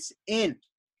 10 minutes in.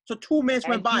 So 2 minutes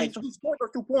went by. So he scored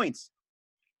those 2 points.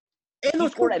 In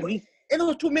those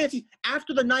 2 minutes,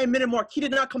 after the 9-minute mark, he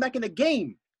did not come back in the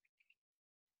game.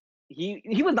 He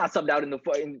was not subbed out in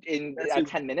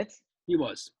 10 minutes. He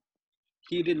was.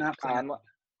 He did not play.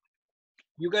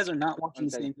 You guys are not watching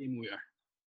the same game we are.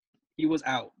 He was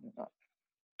out.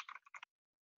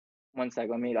 1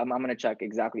 second. I'm gonna check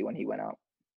exactly when he went out.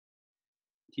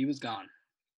 He was gone.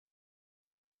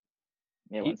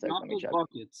 Yeah, 1 second. Let me check.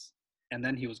 Buckets, and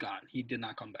then he was gone. He did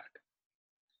not come back.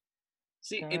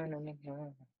 See, in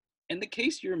the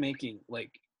case you're making,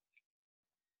 like,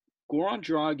 Goran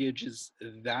Dragic's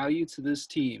value to this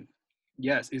team,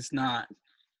 yes, it's not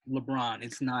LeBron,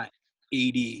 it's not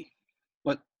AD,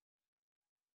 but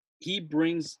he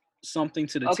brings something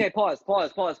to the Okay, team. pause.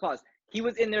 He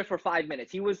was in there for 5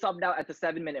 minutes. He was subbed out at the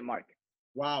 7-minute mark.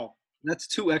 Wow. That's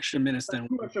 2 extra minutes That's then.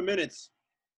 2 extra minutes.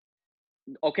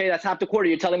 Okay, that's half the quarter.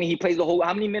 You're telling me he plays the whole.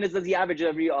 How many minutes does he average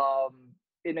every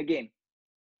in a game?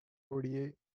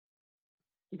 48.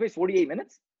 He plays 48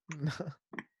 minutes.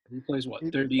 He plays what? He-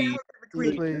 30.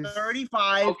 Between plays-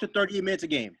 35 to 38 minutes a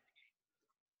game.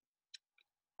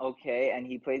 Okay, and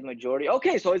he plays majority.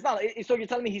 Okay, so it's not. So you're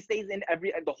telling me he stays in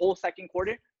the whole second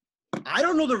quarter? I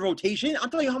don't know the rotation. I'm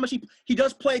telling you how much he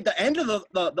does play at the end of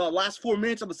the last 4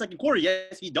 minutes of the second quarter.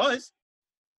 Yes, he does.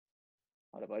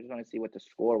 Hold up, I just want to see what the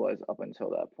score was up until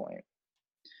that point.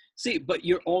 See, but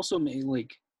you're also may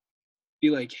like be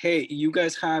like, hey, you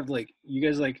guys all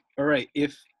right,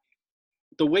 if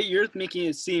the way you're making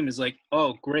it seem is like,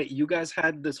 oh great, you guys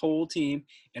had this whole team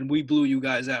and we blew you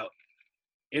guys out.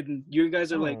 And you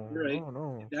guys are like, right,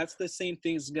 no. that's the same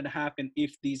thing is gonna happen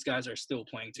if these guys are still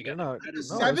playing They're together. not. That No,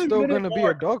 is- it's still gonna be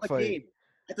a dogfight.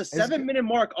 At the 7-minute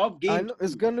mark of game, I know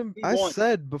it's gonna. game I one.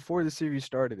 said before the series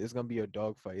started, it's gonna be a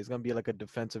dogfight. It's gonna be like a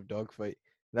defensive dogfight.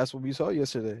 That's what we saw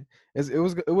yesterday.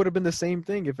 It would have been the same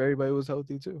thing if everybody was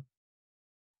healthy too.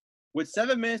 With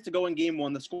 7 minutes to go in game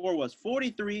one, the score was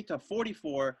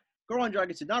 43-44. Goran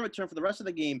Dragic did not return for the rest of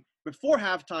the game. Before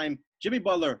halftime, Jimmy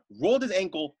Butler rolled his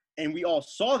ankle, and we all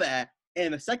saw that.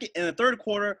 And the third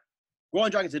quarter, Goran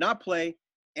Dragic did not play,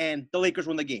 and the Lakers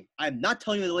won the game. I'm not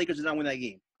telling you the Lakers did not win that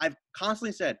game. I've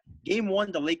constantly said, game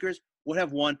one, the Lakers would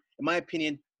have won, in my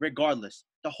opinion, regardless.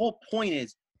 The whole point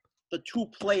is the two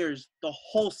players, the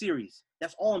whole series.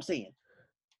 That's all I'm saying.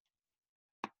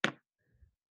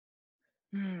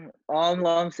 All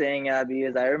I'm saying, Abby,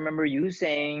 is I remember you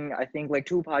saying, I think like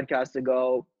 2 podcasts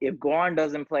ago, if Goran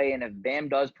doesn't play and if Bam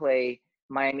does play,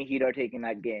 Miami Heat are taking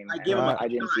that game. I give him a I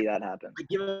didn't shot. see that happen. I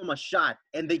give them a shot,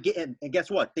 and and guess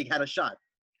what? They had a shot.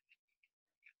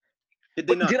 Did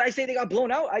they not? Did I say they got blown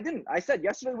out? I didn't. I said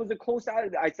yesterday was a close.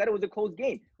 I said it was a close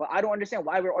game, but I don't understand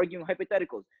why we're arguing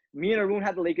hypotheticals. Me and Arun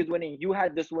had the Lakers winning. You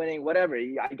had this winning. Whatever.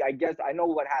 I guess I know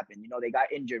what happened. You know, they got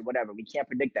injured. Whatever. We can't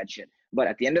predict that shit. But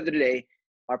at the end of the day,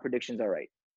 our predictions are right,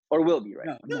 or will be right.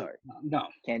 I'm sorry. No.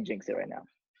 Can't jinx it right now.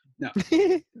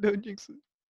 Don't jinx it.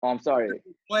 Oh, I'm sorry.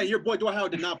 Boy, your boy Dwight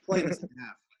Howard did not play in the second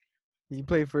half. He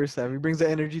played first half. He brings the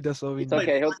energy. That's all we It's need.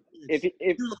 okay. If He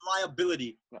was a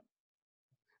liability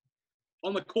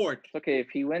on the court. It's okay if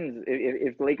he wins.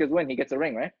 If the Lakers win, he gets a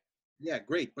ring, right? Yeah,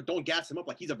 great, but don't gas him up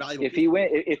like he's a valuable. If he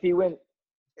win,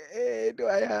 Hey, do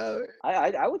I have?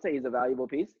 I would say he's a valuable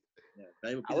piece. Yeah,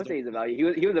 valuable I piece would of- say he's a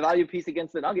value. He was a value piece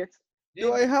against the Nuggets.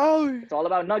 Do I have? It's all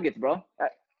about Nuggets, bro.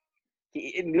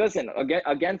 Listen,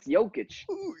 against Jokic.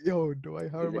 Ooh, yo,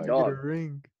 Dwight Howard He's a might get a dog.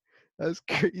 ring. That's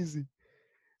crazy.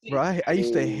 Bro, I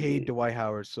used to hate Crazy. Dwight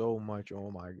Howard so much.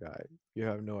 Oh my god. You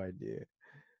have no idea.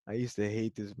 I used to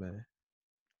hate this man.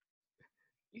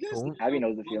 You guys Don't- know Abby how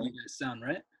knows the smug feeling. You guys sound,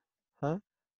 right? Huh?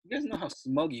 You guys know how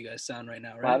smug you guys sound right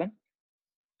now, What right? happened?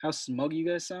 How smug you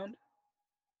guys sound?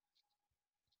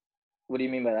 What do you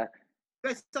mean by that? You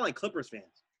guys sound like Clippers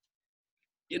fans.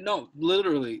 You know,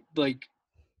 literally, like,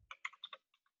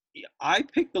 I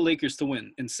picked the Lakers to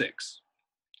win in 6,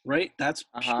 right? That's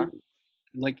Uh-huh. pure,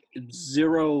 like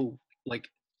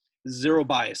zero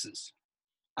biases.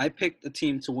 I picked a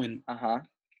team to win,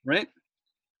 right?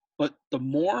 But the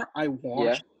more I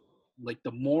watch,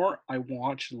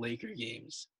 Laker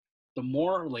games, the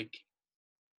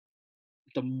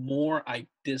more I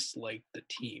dislike the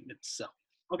team itself.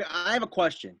 Okay, I have a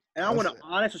question, and I want an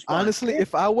honest response. Honestly,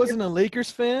 if I wasn't a Lakers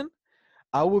fan,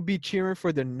 I would be cheering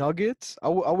for the Nuggets. I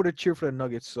would have cheered for the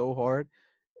Nuggets so hard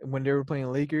when they were playing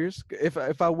Lakers. If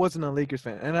I wasn't a Lakers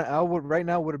fan, and I would right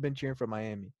now would have been cheering for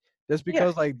Miami, just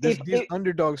because like these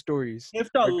underdog stories. If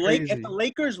are the crazy.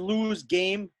 Lakers lose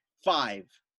Game 5,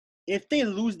 if they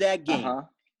lose that game,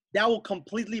 that will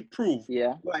completely prove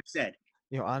what I've said.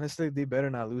 You know, honestly, they better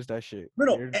not lose that shit.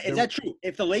 No, They're- is that true?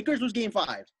 If the Lakers lose Game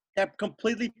 5, that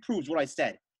completely proves what I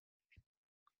said.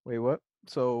 Wait, what?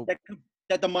 So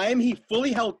That the Miami Heat,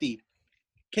 fully healthy,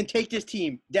 can take this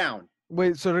team down.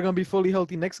 wait, so they're gonna be fully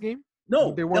healthy next game? No,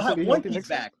 They they'll weren't have fully one healthy piece next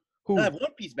game? back. Who? They'll have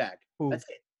one piece back. Who? That's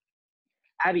it.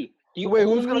 Abby, the Wait,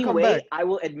 who's gonna only come way back? I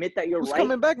will admit that you're Who's right.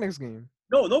 coming back next game?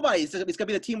 No, nobody. It's gonna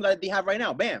be the team that they have right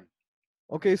now. Bam.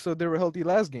 Okay, so they were healthy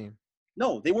last game.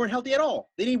 No, they weren't healthy at all.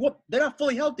 They didn't. They're not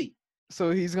fully healthy.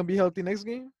 So he's gonna be healthy next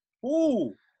game?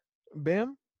 Ooh,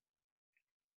 Bam?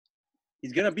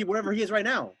 he's gonna be whatever he is right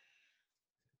now.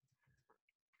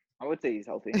 I would say he's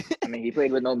healthy. I mean, he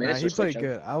played with no Nah, minutes he played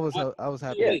restriction. good. I was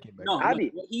happy Wait, he came back. no, good. no.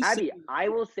 Abby, What he's Abby, saying- I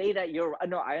will say that you're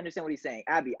no. I understand what he's saying.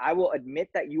 Abby, I will admit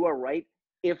that you are right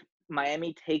if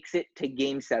Miami takes it to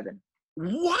Game 7.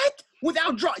 What?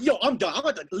 Without Yo, I'm done. I'm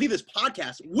about to leave this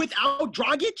podcast without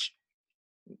Dragic.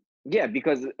 Yeah,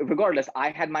 because regardless,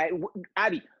 I had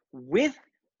Abby with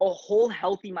a whole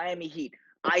healthy Miami Heat.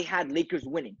 I had Lakers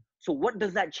winning. So what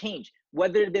does that change?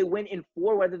 Whether they win in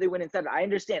 4, whether they win in 7. I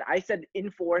understand. I said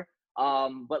in 4,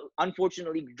 but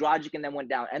unfortunately, Dragic and them went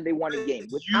down, and they won a game.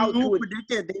 You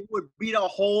predicted they would beat a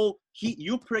whole Heat.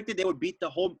 You predicted they would beat the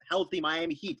whole healthy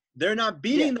Miami Heat. They're not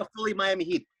beating the fully Miami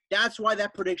Heat. That's why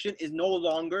that prediction is no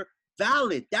longer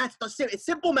valid. It's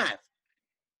simple math.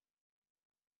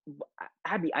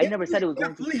 Abby, I never said it was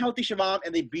going fully healthy Shabam,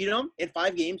 and they beat them in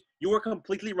 5 games. You were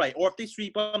completely right. Or if they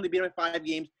sweep them, they beat them in 5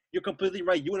 games. You're completely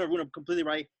right. You and Arun are completely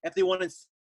right. If they won in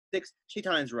 6,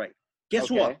 Shaitan's right. Guess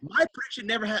what? My prediction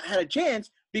never had a chance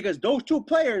because those 2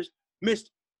 players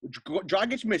missed.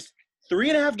 Dragic missed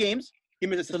 3.5 games. He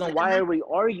missed. So then why are we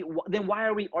arguing? Then why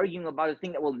are we arguing about a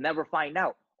thing that we'll never find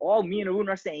out? All me and Arun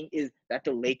are saying is that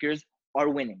the Lakers are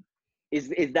winning. Is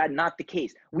that not the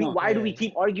case? Why do we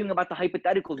keep arguing about the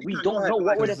hypotheticals? We don't know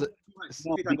what would have.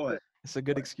 Go ahead. It's a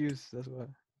good excuse. That's why.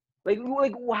 Like,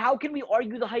 how can we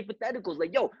argue the hypotheticals?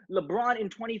 Like, yo, LeBron in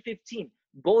 2015,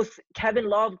 both Kevin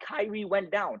Love, Kyrie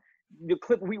went down. The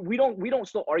clip, we don't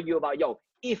still argue about, yo,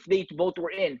 if they both were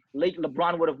in,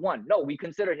 LeBron would have won. No, we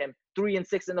consider him 3 and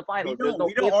 6 in the finals.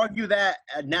 We don't argue that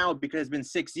now because it's been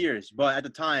 6 years. But at the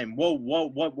time, what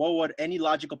would any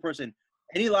logical person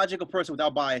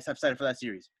without bias have said for that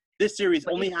series? This series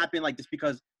only happened like this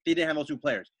because they didn't have those 2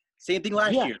 players. Same thing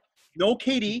last year. No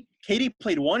KD. KD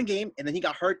played 1 game and then he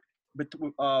got hurt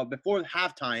before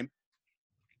halftime.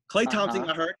 Klay Thompson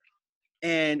got hurt,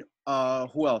 and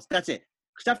who else? That's it.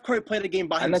 Steph Curry played a game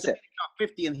by himself. He got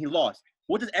 50 and he lost.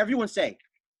 What does everyone say?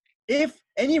 If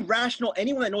anyone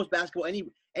that knows basketball,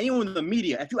 anyone in the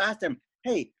media, if you ask them,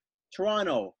 hey,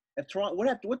 Toronto,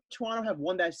 would Toronto have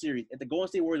won that series if the Golden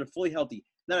State Warriors are fully healthy?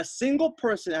 Not a single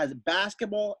person that has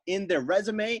basketball in their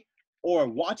resume or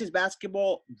watches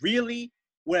basketball really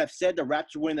would have said the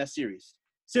Raptors win that series.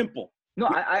 Simple. No,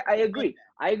 I agree.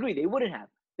 I agree. They wouldn't have.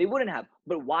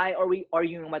 But why are we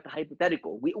arguing about the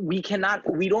hypothetical? We cannot.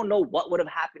 We don't know what would have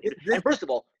happened. And first of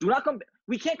all,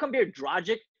 we can't compare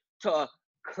Dragic to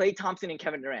Klay Thompson and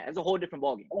Kevin Durant. It's a whole different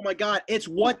ballgame. Oh my God! It's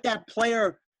what that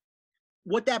player's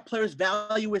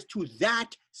value is to that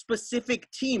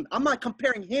specific team. I'm not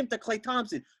comparing him to Klay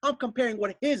Thompson. I'm comparing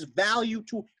what his value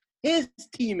to his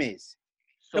team is.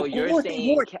 So you're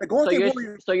saying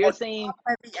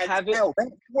Kevin.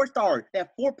 4 stars. They have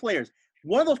 4 players.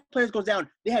 One of those players goes down.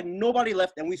 They had nobody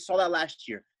left, and we saw that last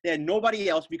year. They had nobody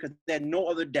else because they had no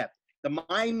other depth. The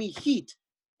Miami Heat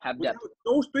have depth.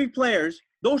 Those 3 players,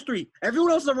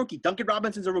 everyone else is a rookie. Duncan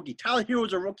Robinson's a rookie. Tyler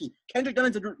Hero's a rookie. Kendrick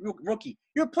Nunn's a rookie.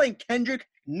 You're playing Kendrick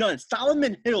Nunn.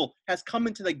 Solomon Hill has come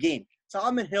into the game.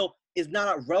 Solomon Hill is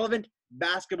not a relevant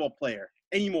basketball player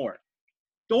anymore.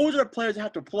 Those are the players that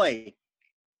have to play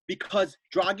because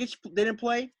Dragic didn't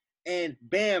play and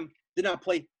Bam did not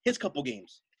play his couple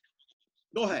games.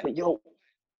 Go ahead. But yo,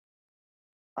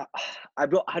 I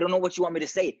don't know what you want me to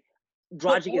say.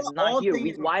 Dragic is not here.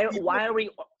 Why are we?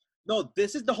 No,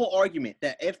 this is the whole argument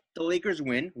that if the Lakers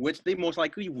win, which they most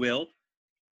likely will.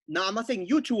 Now, I'm not saying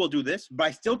you 2 will do this, but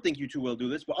I still think you 2 will do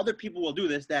this. But other people will do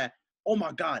this. That, oh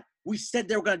my God, we said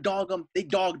they were gonna dog them. They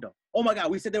dogged them. Oh my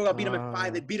God, we said they were gonna beat them in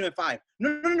 5. They beat them in 5.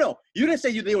 No. You didn't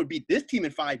say they would beat this team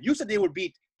in 5. You said they would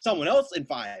beat someone else in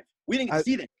 5. We didn't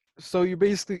see that. So you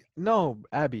basically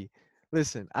Abby.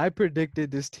 Listen, I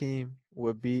predicted this team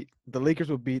the Lakers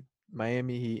would beat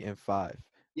Miami Heat in 5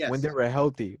 when they were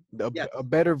healthy. A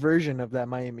better version of that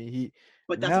Miami Heat.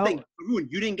 But that's the thing, Arun,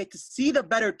 you didn't get to see the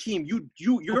better team.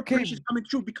 Your prediction is coming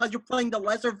true because you're playing the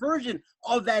lesser version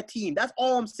of that team. That's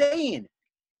all I'm saying.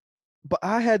 But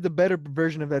I had the better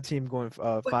version of that team going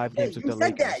 5 games with the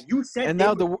Lakers. You said and they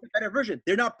now were the better version.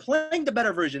 They're not playing the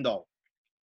better version though.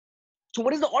 So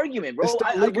what is the argument, bro? It's still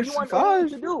What do Lakers you want in 5.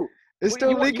 to do? It's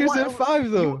still Lakers in 5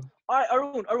 though. All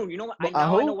right, Arun, you know what?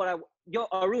 I know what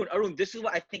Arun, this is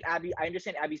what I think I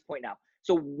understand Abby's point now.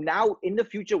 So now in the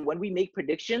future, when we make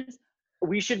predictions,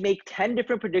 we should make 10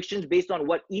 different predictions based on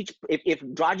what if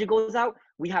Dragic goes out,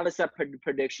 we have a separate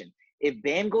prediction. If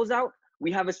Bam goes out,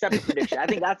 we have a separate prediction. I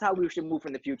think that's how we should move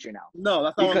from the future now. No,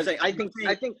 that's not what I'm saying.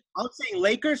 I'm saying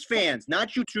Lakers fans,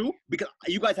 not you 2, because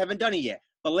you guys haven't done it yet.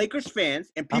 But Lakers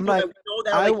fans and people that we know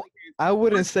that I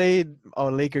wouldn't say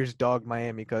Lakers dog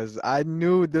Miami because I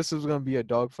knew this was gonna be a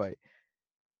dogfight.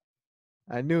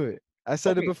 I knew it. I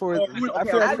said it Okay, before okay,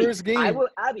 after that Abby, first game.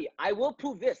 I will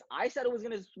prove this. I said it was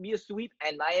gonna be a sweep,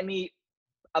 and Miami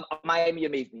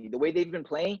amazed me. The way they've been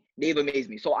playing, they've amazed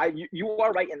me. So you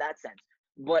are right in that sense.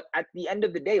 But at the end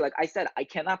of the day, like I said, I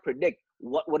cannot predict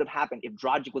what would have happened if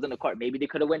Dragic was in the court. Maybe they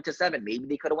could have went to 7. Maybe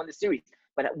they could have won the series.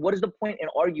 But what is the point in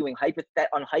arguing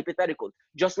on hypotheticals?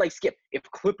 Just like Skip, if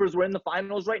Clippers were in the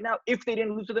finals right now, if they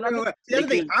didn't lose to the Wait, Nuggets, wait. See, that's the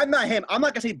thing. Lakers, I'm not him. I'm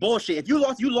not gonna say bullshit. If you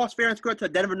lost fair and square to the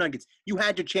Denver Nuggets. You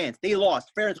had your chance. They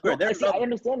lost fair and square. no, see, I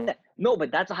understand that. No, but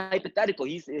that's a hypothetical.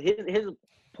 His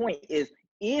point is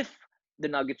if the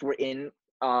Nuggets were in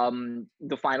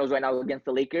the finals right now against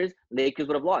the Lakers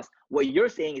would have lost. What you're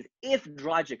saying is if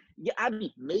Dragic, yeah,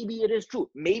 Abby, maybe it is true.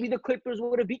 Maybe the Clippers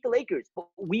would have beat the Lakers, but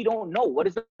we don't know. What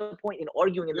is the point in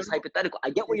arguing in this hypothetical?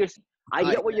 I get what you're saying. I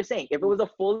get what you're saying. If it was a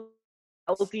full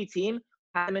healthy team,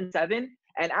 had them in 7,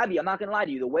 and Abby, I'm not gonna lie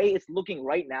to you. The way it's looking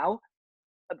right now,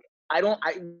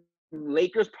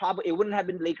 Lakers probably it wouldn't have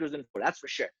been Lakers in 4. That's for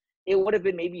sure. It would have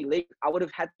been maybe I would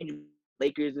have had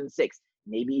Lakers in 6,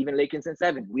 maybe even Lakers in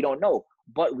 7. We don't know,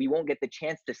 but we won't get the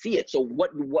chance to see it. So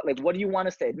what do you want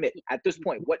us to admit at this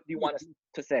point? What do you want us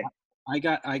to say? I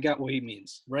got what he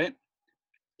means, right?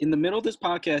 In the middle of this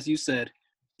podcast, you said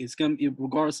it's gonna be,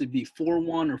 regardless if it be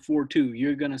 4-1 or 4-2,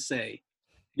 you're gonna say,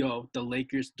 "Yo, the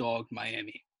Lakers dogged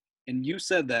Miami," and you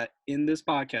said that in this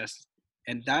podcast,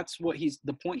 and that's what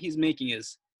the point he's making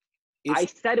is. I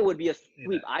said it would be a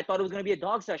sweep. I thought it was going to be a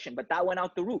dog session, but that went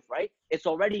out the roof, right? It's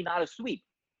already not a sweep.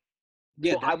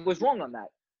 Yeah, so I was wrong on that.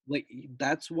 Like,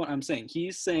 that's what I'm saying.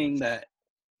 He's saying that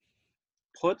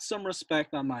put some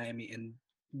respect on Miami, and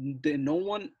no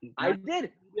one. I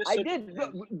did.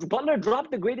 Butler dropped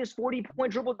the greatest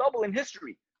 40-point triple-double in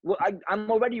history. Well,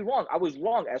 I'm already wrong. I was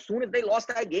wrong. As soon as they lost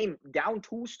that game down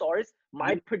 2 stars,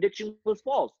 my prediction was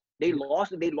false. They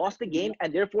lost the game,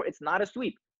 and therefore it's not a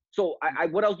sweep. So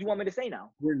what else do you want me to say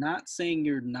now? We're not saying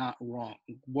you're not wrong.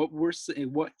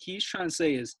 What he's trying to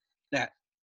say is that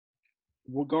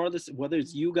regardless, whether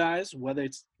it's you guys, whether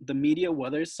it's the media,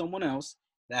 whether it's someone else,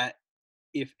 that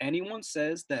if anyone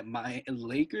says that my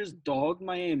Lakers dogged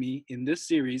Miami in this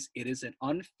series, it is an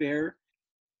unfair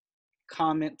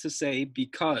comment to say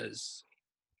because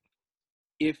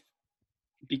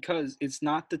it's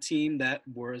not the team that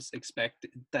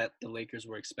the Lakers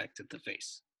were expected to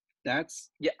face.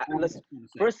 Listen,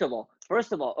 first of all,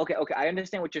 okay, I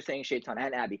understand what you're saying, Shaitan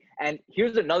and Abby. And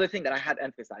here's another thing that I had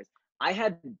emphasized. I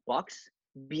had Bucks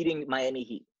beating Miami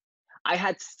Heat. I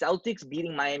had Celtics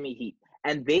beating Miami Heat.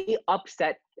 And they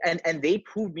upset and they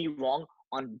proved me wrong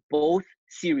on both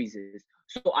series.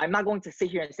 So I'm not going to sit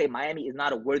here and say Miami is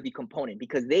not a worthy component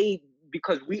because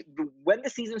when the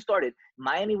season started,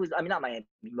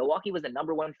 Milwaukee was the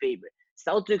number 1 favorite.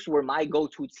 Celtics were my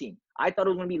go-to team. I thought it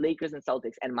was going to be Lakers and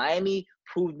Celtics, and Miami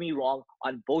proved me wrong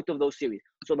on both of those series.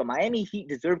 So the Miami Heat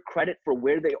deserve credit for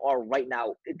where they are right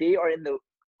now. They are in the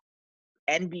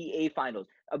NBA Finals.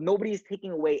 Nobody is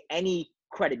taking away any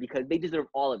credit because they deserve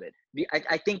all of it.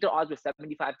 I think their odds were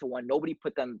 75-1. Nobody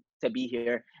put them to be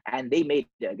here, and they made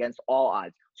it against all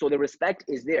odds. So the respect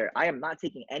is there. I am not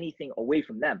taking anything away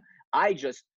from them. I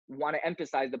just want to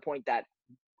emphasize the point that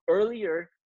earlier,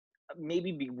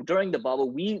 maybe during the bubble,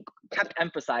 we kept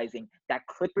emphasizing that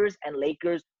Clippers and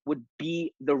Lakers would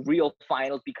be the real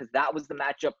finals because that was the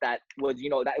matchup that was,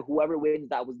 that whoever wins,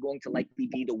 that was going to likely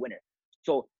be the winner.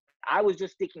 So I was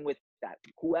just sticking with that.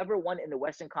 Whoever won in the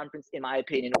Western Conference, in my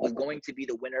opinion, was going to be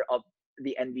the winner of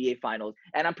the NBA Finals.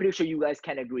 And I'm pretty sure you guys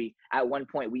can agree. At one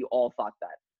point, we all thought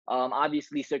that.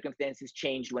 Obviously, circumstances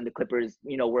changed when the Clippers,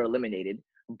 were eliminated.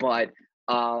 But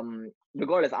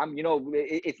regardless,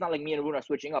 it's not like me and Arun are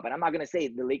switching up. And I'm not going to say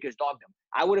the Lakers dogged them.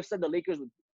 I would have said the Lakers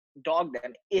would dog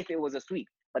them if it was a sweep.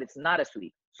 But it's not a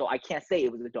sweep. So I can't say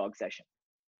it was a dog session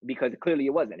because clearly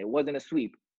it wasn't. It wasn't a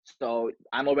sweep. So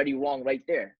I'm already wrong right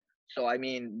there. So I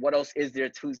mean, what else is there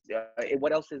to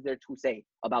say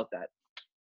about that?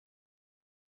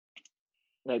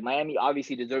 Like Miami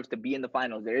obviously deserves to be in the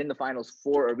finals. They're in the finals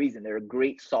for a reason. They're a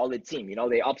great, solid team.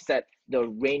 They upset the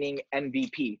reigning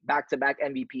MVP, back-to-back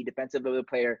MVP, defensive of the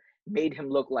player, made him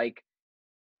look like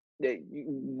they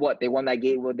won that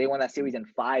game. They won that series in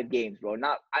 5 games, bro.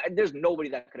 There's nobody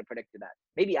that could have predicted that.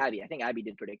 Maybe Abby. I think Abby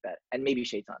did predict that, and maybe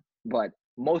Shaitan. But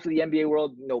most of the NBA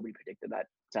world, nobody predicted that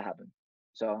to happen.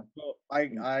 So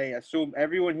I assume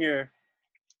everyone here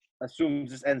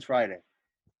assumes this ends Friday.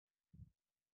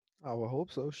 I would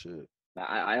hope so. Shit.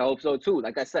 I hope so too.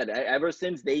 Like I said, ever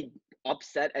since they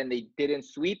upset and they didn't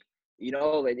sweep,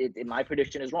 my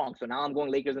prediction is wrong. So now I'm going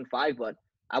Lakers in 5, but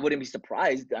I wouldn't be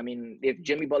surprised. I mean, if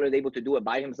Jimmy Butler is able to do it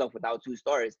by himself without 2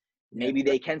 stars, maybe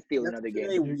they can steal another game.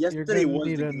 You're Yesterday gonna was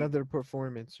need the game. another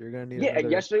performance. You're gonna need Yeah, another.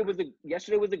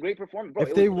 yesterday was a great performance, bro. If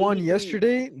It they was won 83.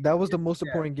 yesterday, that was the most Yeah.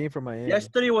 important game for Miami.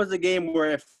 Yesterday was the game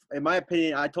where, if, in my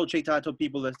opinion, I told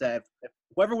people this, that if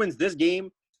whoever wins this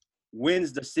game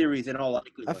wins the series in all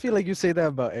likelihood. I feel like you say that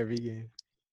about every game.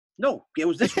 No, it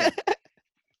was this one.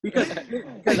 Because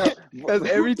No, Because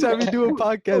every time you do a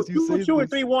podcast, you say 2-2 and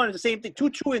this. 3-1 is the same thing.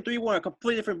 2-2 and 3-1 are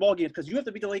completely different ball games because you have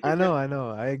to beat the Lakers. I know.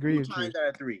 I agree two with you. times out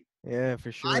of three. Yeah,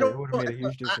 for sure. I It don't would know. have made a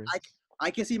huge difference. I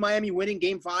can see Miami winning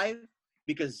Game 5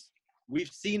 because we've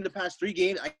seen the past 3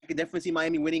 games. I can definitely see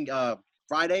Miami winning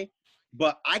Friday,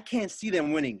 but I can't see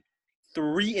them winning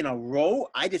 3 in a row.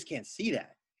 I just can't see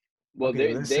that. well, Okay,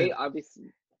 they listen.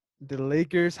 obviously. The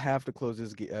Lakers have to close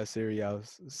this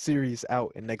series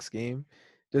out in next game,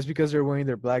 just because they're wearing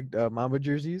their black Mamba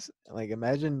jerseys. Like,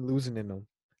 imagine losing in them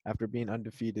after being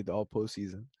undefeated all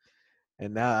postseason,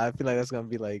 and now I feel like that's gonna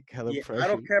be like hella Yeah, pressure. I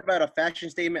don't care about a fashion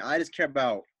statement. I just care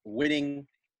about winning.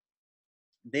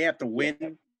 They have to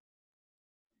win.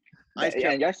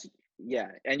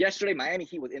 And yesterday Miami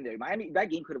Heat was in there. Miami, that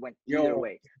game could have went either Yo,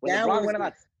 way. When that LeBron was went on the-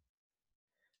 that,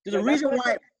 There's a that's reason what I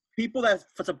why said. people that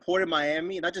supported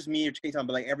Miami, not just me or Chase, but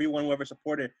like everyone who ever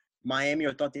supported Miami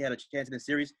or thought they had a chance in the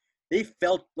series, they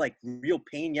felt like real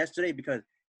pain yesterday because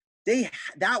they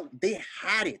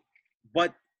had it,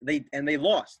 but they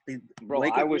lost. bro,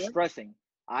 Lakers I was won.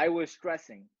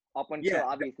 stressing. Up until Yeah.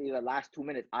 obviously the last 2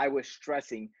 minutes. I was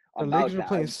stressing The about Lakers were that.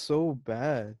 playing so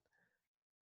bad.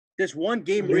 This one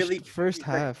game First- really first the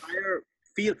half. entire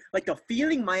the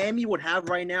feeling Miami would have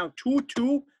right now,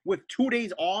 2-2 with 2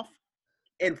 days off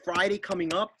and Friday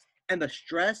coming up, and the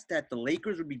stress that the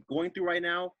Lakers would be going through right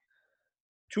now,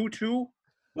 2-2.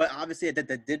 But obviously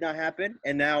that did not happen.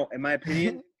 And now, in my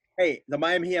opinion, hey, the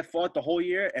Miami Heat have fought the whole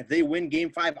year. If they win Game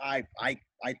 5, I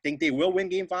think they will win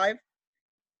Game 5.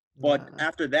 But Nah.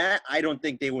 after that, I don't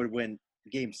think they would win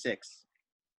Game 6.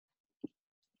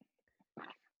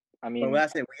 I But mean,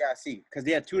 that's it. We gotta see because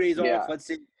they had 2 days Yeah. off. Let's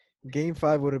see. Game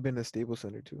 5 would have been a Staples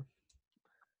Center too.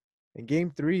 And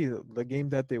Game 3, the game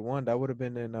that they won, that would have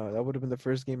been the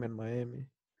first game in Miami.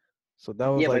 So that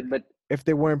was yeah, like, but if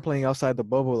they weren't playing outside the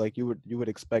bubble, like you would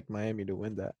expect Miami to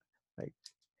win that.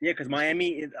 Yeah, because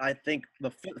Miami, I think the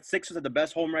Sixers had the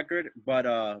best home record,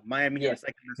 but Miami Yeah. had the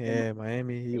second best home Yeah, record.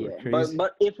 Miami, he yeah, were crazy.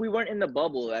 but if we weren't in the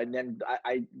bubble, and then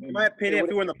In my opinion, if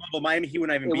we were in the bubble, Miami, he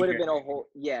wouldn't even it be would here. have been a whole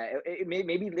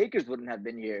maybe Lakers wouldn't have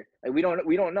been here. Like we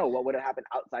don't know what would have happened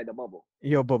outside the bubble.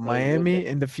 Yo, but was Miami good.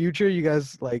 in the future, you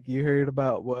guys you heard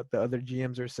about what the other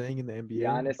GMs are saying in the NBA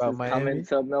Giannis about is Miami? coming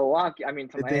to Milwaukee. I mean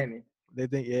to They think- Miami. They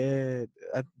think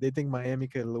they think Miami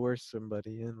could lure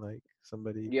somebody in, like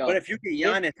somebody. Yo, But if you get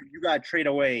Giannis, you got to trade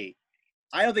away.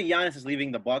 I don't think Giannis is leaving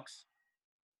the Bucks.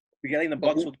 Because I think the But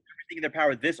Bucks who- will do everything in their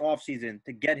power this offseason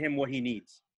to get him what he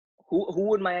needs. who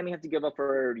would Miami have to give up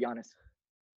for Giannis?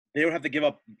 They would have to give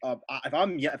up. If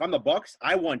I'm the Bucks,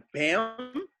 I want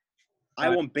Bam. I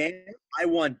want Bam. I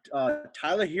want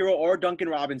Tyler Hero or Duncan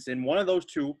Robinson, one of those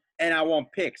two, and I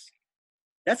want picks.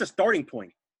 That's a starting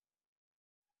point.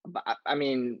 But I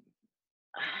mean,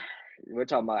 we're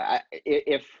talking about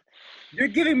if You're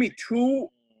giving me two.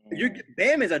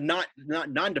 Bam is a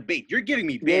non-debate. You're giving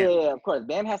me Bam. yeah, of course.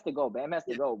 Bam has to go. Bam has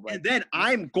to go. But And then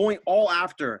I'm going all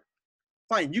after.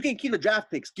 Fine, you can keep the draft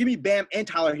picks. Give me Bam and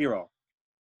Tyler Hero.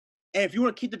 And if you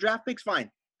want to keep the draft picks, fine.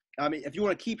 I mean, if you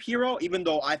want to keep Hero, even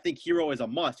though I think Hero is a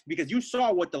must, because you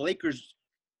saw what the Lakers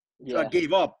yeah,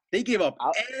 gave up. They gave up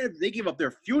I'll- and they gave up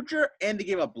their future, and they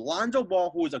gave up Lonzo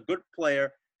Ball, who is a good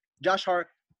player. Josh Hart,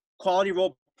 quality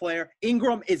role player.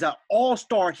 Ingram is an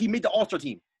all-star. He made the all-star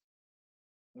team.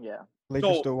 yeah.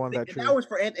 Lakers still won that if trade. that was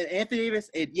for Anthony Davis,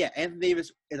 Anthony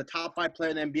Davis is a top 5 player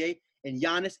in the NBA, and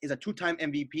Giannis is a 2-time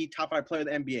MVP, top 5 player in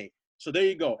the NBA. So there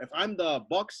you go. If I'm the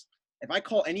Bucks, if I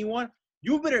call anyone,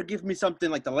 you better give me something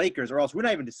like the Lakers, or else we're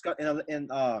not even discussing.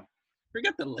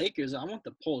 Forget the Lakers. I want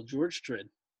the Paul George trade.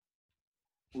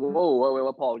 Whoa, wait,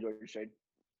 what Paul George trade?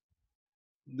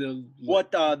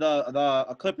 What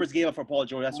the Clippers gave up for Paul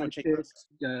George. That's what Chayton.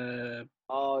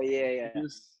 Oh yeah.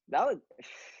 That was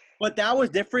But that was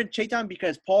different, Chayton,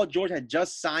 because Paul George had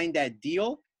just signed that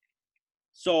deal,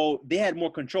 so they had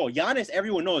more control. Giannis,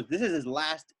 everyone knows this is his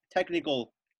last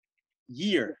technical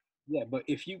year. Yeah, but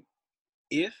if you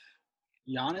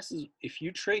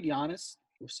trade Giannis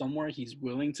somewhere he's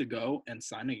willing to go and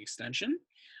sign an extension,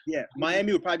 Yeah,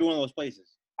 Miami would probably be one of those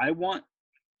places. I want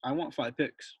 5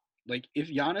 picks. Like if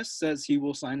Giannis says he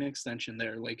will sign an extension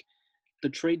there, like the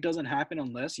trade doesn't happen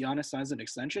unless Giannis signs an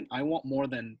extension. I want more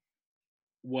than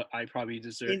what I probably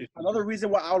deserve. Another reason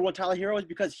why I would want Tyler Hero is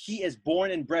because he is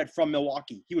born and bred from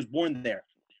Milwaukee. He was born there.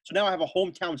 So now I have a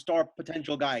hometown star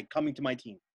potential guy coming to my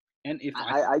team. And if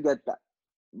I get that.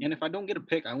 if I don't get a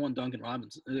pick, I want Duncan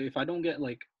Robinson. If I don't get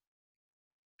like,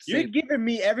 You're say, giving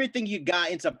me everything you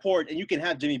got in support, and you can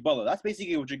have Jimmy Butler. That's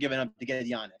basically what you're giving up to get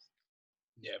Giannis.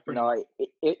 yeah, You pretty know,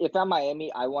 if I'm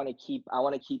Miami, I want to keep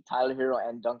Tyler Hero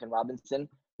and Duncan Robinson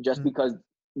just because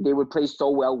they would play so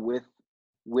well with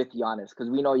Giannis, because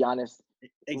we know Giannis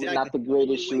is not the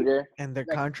greatest shooter. And their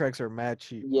contracts are mad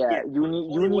cheap. Yeah, Yeah,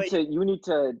 you need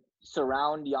to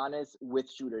surround Giannis with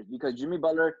shooters, because Jimmy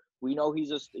Butler, we know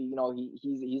he's a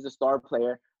star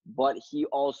player, but he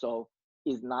also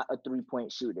is not a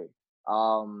 3-point shooter.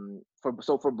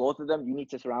 For both of them, you need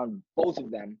to surround both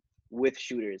of them with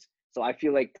shooters. So I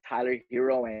feel like Tyler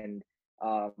Hero and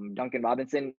Duncan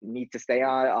Robinson need to stay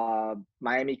on.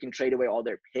 Miami can trade away all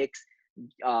their picks,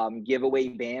 give away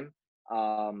Bam.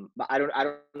 But I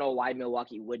don't know why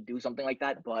Milwaukee would do something like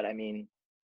that. But I mean,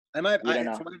 From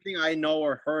everything I know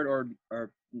or heard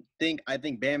or think, I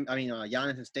think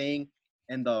Giannis is staying,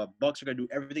 and the Bucks are gonna do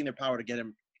everything in their power to get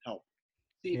him help.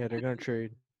 See, Yeah, they're gonna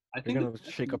trade. I They're think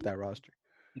gonna shake up that roster.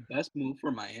 the best move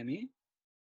for Miami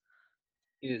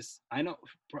is, I know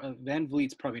Van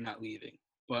Vliet's probably not leaving,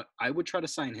 but I would try to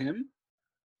sign him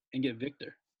and get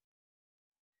Victor.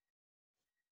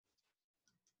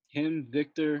 Him,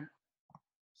 Victor.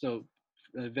 So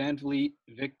Van Vliet,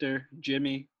 Victor,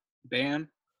 Jimmy, Bam,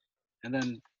 and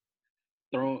then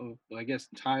throw, I guess,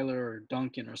 Tyler or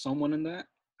Duncan or someone in that.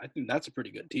 I think that's a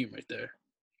pretty good team right there.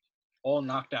 All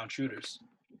knockdown shooters.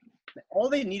 All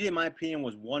they needed, in my opinion,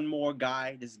 was one more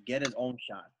guy just get his own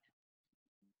shot.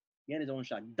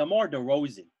 DeMar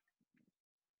DeRozan.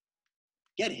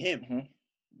 Get him. Mm-hmm.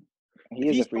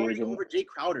 If he's starting over Jay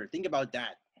Crowder, think about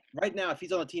that. Right now, if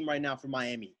he's on the team right now for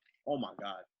Miami, oh my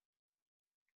God.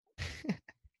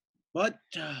 But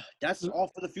that's all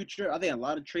for the future. I think a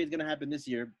lot of trades gonna happen this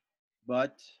year.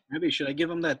 But maybe should I give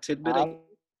him that tidbit?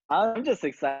 I'm just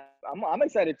excited. I'm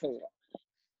excited to.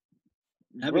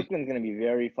 Brooklyn's gonna be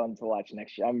very fun to watch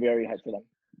next year. I'm very hyped for them.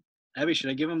 Abby, should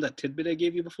I give him that tidbit I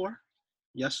gave you before,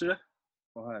 yesterday?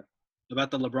 Go ahead.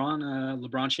 About the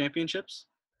LeBron championships?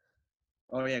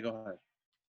 Oh yeah, go ahead.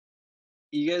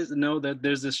 You guys know that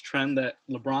there's this trend that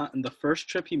LeBron, in the first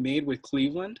trip he made with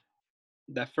Cleveland,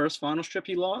 that first finals trip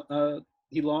he lost.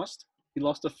 He lost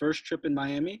the first trip in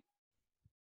Miami,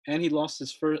 and he lost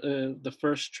his the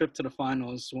first trip to the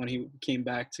finals when he came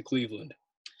back to Cleveland.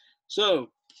 So,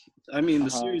 I mean, the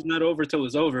series not over till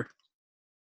it's over.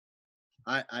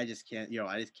 I just can't,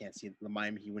 I just can't see the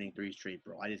Miami Heat winning 3 straight,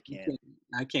 bro. I just can't.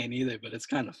 I can't either, but it's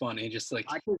kind of funny. Just like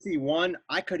I could see 1.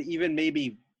 I could even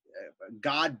maybe,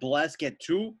 God bless, get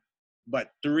 2,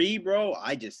 but 3, bro.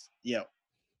 I just,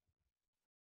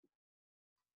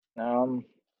 So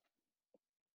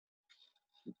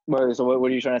what are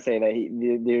you trying to say,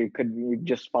 that they could be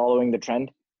just following the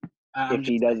trend if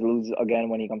he does lose again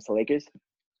when he comes to Lakers?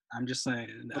 I'm just saying.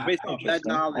 So based on that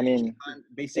knowledge, I mean, I'm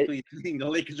basically thinking the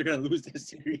Lakers are going to lose this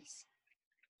series.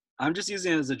 I'm just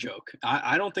using it as a joke.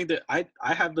 I don't think that I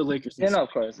have the Lakers. Yeah, no,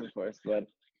 of course, but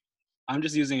I'm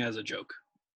just using it as a joke.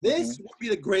 This would be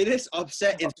the greatest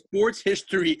upset in sports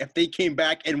history if they came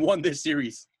back and won this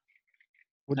series.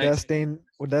 Would that stain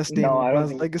no,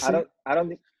 LeBron's legacy? I don't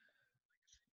think.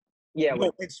 Yeah,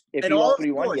 no, if you lost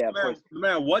 3-1, yeah, no of course. No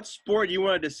matter what sport you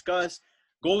want to discuss,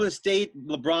 Golden State,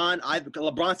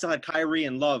 LeBron still had Kyrie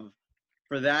and Love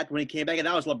for that when he came back, and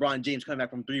that was LeBron James coming back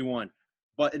from 3-1.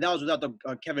 But that was without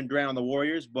the Kevin Durant on the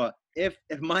Warriors. But if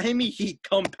Miami Heat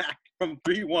come back from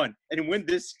 3-1 and win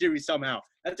this series somehow,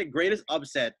 that's the greatest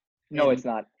upset. No, it's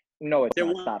not. No, it's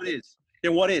not. Stop it.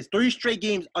 Then what is? 3 straight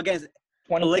games against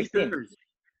the Lakers.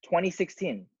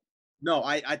 2016. No,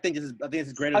 I think this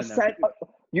is greater than that.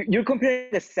 You're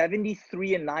comparing the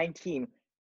 73-9 team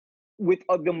with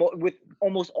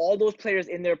almost all those players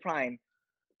in their prime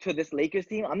to this Lakers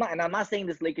team. I'm not saying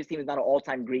this Lakers team is not an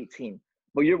all-time great team,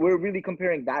 but we're really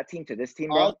comparing that team to this team,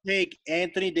 bro. I'll take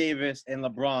Anthony Davis and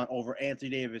LeBron over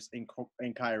Anthony Davis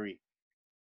and Kyrie.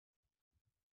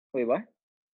 Wait, what?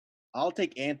 I'll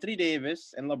take Anthony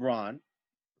Davis and LeBron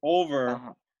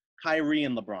over Kyrie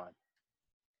and LeBron.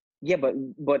 Yeah,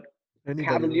 but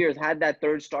Cavaliers had that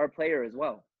third star player as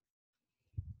well.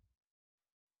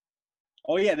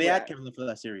 Oh yeah, they had Kevin Love for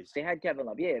that series. They had Kevin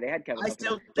Love. Yeah, they had Kevin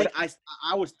Love.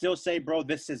 I would still say, bro,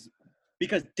 this is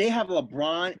because they have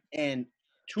LeBron and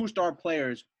 2-star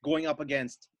players going up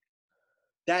against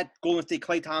that Golden State,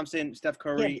 Klay Thompson, Steph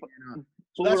Curry. Yeah,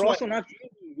 so that's we're also not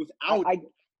without.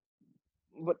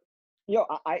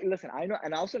 Listen. I know,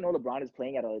 and I also know LeBron is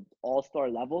playing at an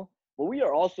all-star level. But we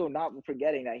are also not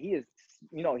forgetting that he is,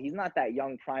 he's not that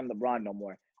young prime LeBron no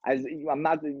more.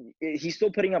 He's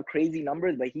still putting up crazy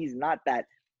numbers, but he's not that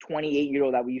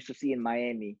 28-year-old that we used to see in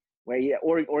Miami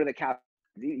or the Cap.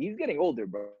 He's getting older,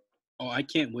 bro. Oh, I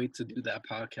can't wait to do that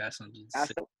podcast on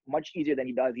That's much easier than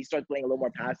he does. He starts playing a little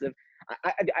more passive.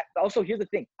 Also, here's the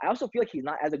thing. I also feel like he's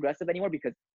not as aggressive anymore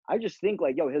because I just think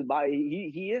like, yo, his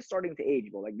body, he is starting to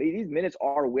age, bro. Like these minutes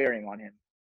are wearing on him.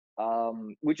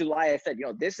 Which is why I said,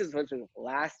 this is his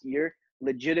last year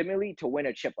legitimately to win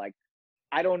a chip. Like,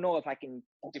 I don't know if I can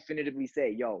definitively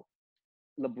say, yo,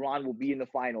 LeBron will be in the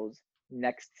finals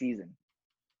next season.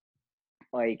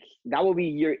 Like that will be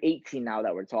year 18 now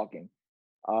that we're talking.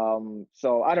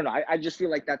 So I don't know. I just feel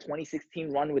like that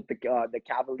 2016 run with the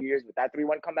Cavaliers with that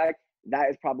 3-1 comeback, that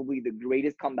is probably the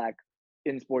greatest comeback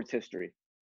in sports history.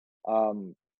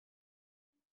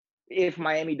 If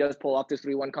Miami does pull off this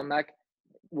 3-1 comeback,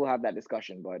 we'll have that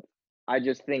discussion. But I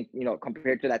just think,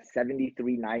 compared to that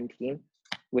 73-9 team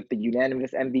with the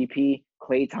unanimous MVP,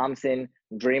 Klay Thompson,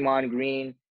 Draymond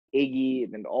Green,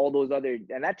 Iggy, and all those other,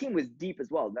 and that team was deep as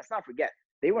well. Let's not forget,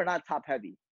 they were not top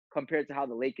heavy compared to how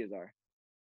the Lakers are.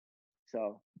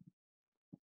 So,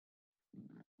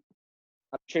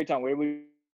 Shaitan, where would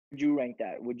you rank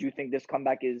that? Would you think this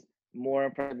comeback is more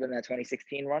impressive than that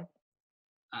 2016 run?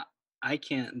 I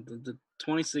can't. The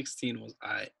 2016 was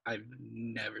I've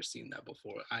never seen that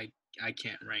before. I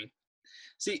can't rank.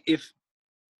 See,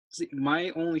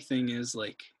 my only thing is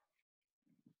like,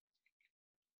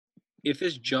 if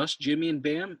it's just Jimmy and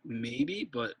Bam, maybe,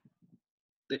 but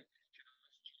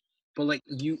like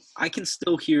I can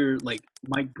still hear like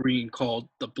Mike Breen called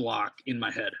the block in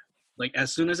my head. Like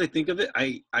as soon as I think of it,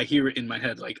 I hear it in my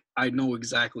head. Like I know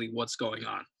exactly what's going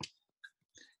on.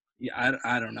 Yeah,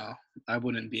 I don't know. I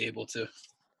wouldn't be able to.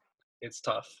 It's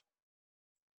tough.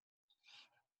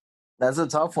 That's a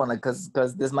tough one, because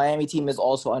this Miami team is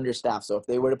also understaffed. So if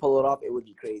they were to pull it off, it would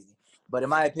be crazy. But in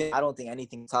my opinion, I don't think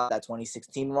anything top that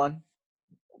 2016 run,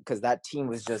 because that team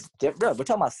was just different. We're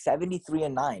talking about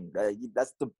 73-9.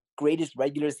 That's the greatest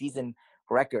regular season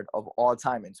record of all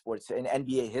time in sports, in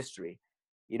NBA history.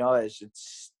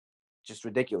 It's just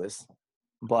ridiculous.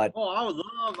 But I would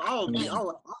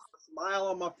smile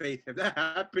on my face if that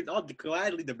happens. I'll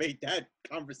gladly debate that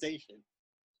conversation.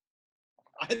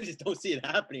 I just don't see it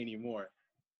happening anymore.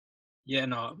 Yeah,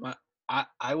 no,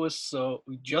 I was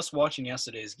just watching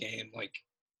yesterday's game. Like,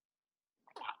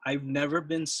 I've never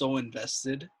been so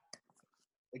invested.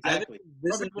 Exactly.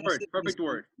 Perfect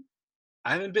word.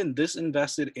 I haven't been this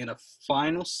invested in a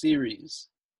final series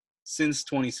since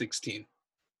 2016.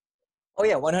 Oh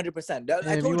yeah, 100%.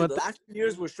 I told you the last few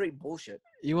years were straight bullshit.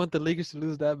 You want the Lakers to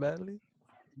lose that badly?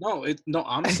 No,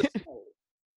 I'm saying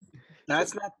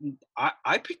that's not.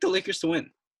 I picked the Lakers to win.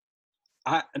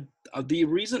 The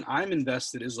reason I'm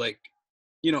invested is like,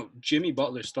 Jimmy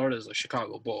Butler started as a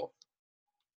Chicago Bull.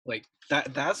 Like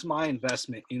that's my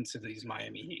investment into these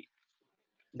Miami Heat.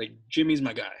 Like Jimmy's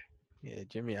my guy. Yeah,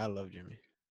 Jimmy, I love Jimmy.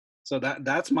 So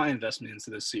that's my investment into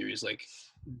this series, like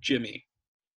Jimmy,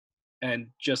 and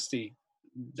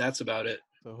that's about it.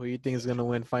 So who you think is gonna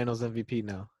win Finals MVP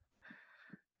now?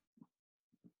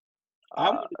 I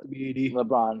want it to be AD.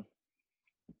 LeBron.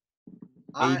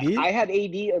 AD? I had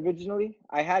AD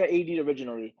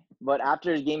originally. But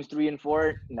after games 3 and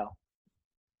 4, no.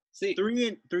 See,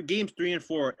 games 3 and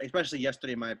 4, especially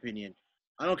yesterday, in my opinion.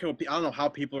 I don't care. I don't know how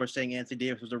people are saying Anthony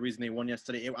Davis was the reason they won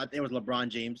yesterday. I think it was LeBron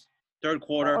James. Third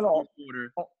quarter, fourth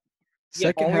quarter.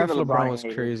 Second half, LeBron was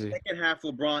crazy. Second half,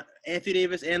 LeBron, Anthony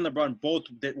Davis, and LeBron both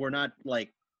were not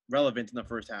like relevant in the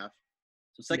first half.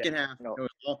 So second half, it was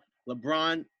all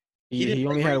LeBron. He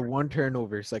only had one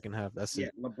turnover second half. That's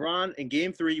it. Yeah, LeBron in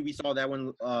game 3, we saw that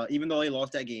one. Even though they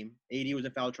lost that game, AD was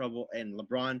in foul trouble, and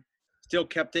LeBron still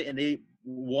kept it, and they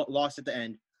lost at the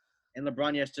end. And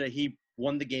LeBron yesterday, he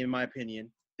won the game, in my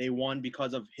opinion. They won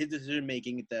because of his decision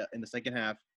making in the second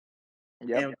half.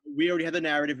 Yep. And we already had the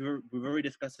narrative. We've already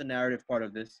discussed the narrative part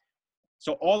of this.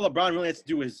 So all LeBron really has to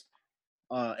do is,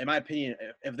 in my opinion,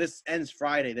 if this ends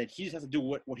Friday, that he just has to do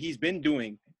what he's been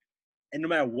doing. And no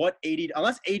matter what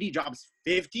unless AD drops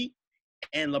 50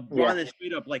 and LeBron is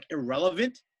straight up like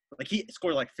irrelevant, like he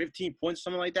scored like 15 points,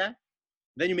 something like that,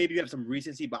 then you maybe have some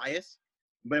recency bias.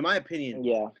 But in my opinion,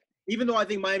 even though I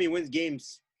think Miami wins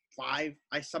games 5,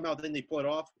 I somehow think they pull it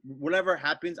off. Whatever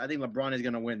happens, I think LeBron is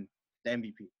gonna win the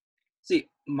MVP. See,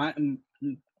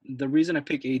 the reason I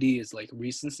pick AD is like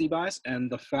recency bias,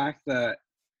 and the fact that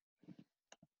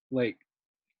like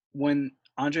when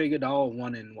Andre Iguodala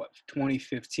won in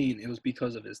 2015, it was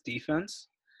because of his defense.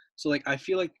 So like I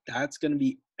feel like that's gonna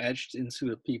be etched into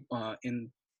the people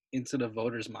into the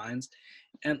voters' minds.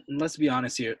 And let's be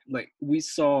honest here, like we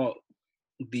saw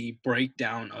the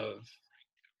breakdown of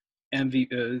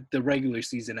the regular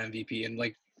season MVP, and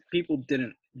like people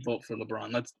didn't vote for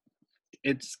LeBron.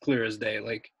 It's clear as day.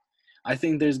 Like I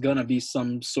think there's gonna be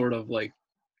some sort of like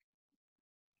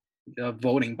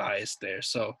voting bias there.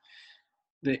 So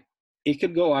it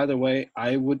could go either way.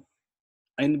 I would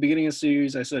in the beginning of the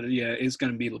series I said yeah it's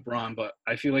gonna be LeBron, but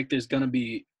I feel like there's gonna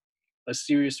be a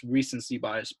serious recency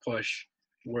bias push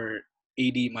where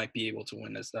AD might be able to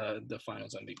win as the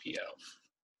Finals MVP out.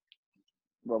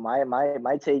 Well,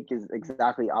 my take is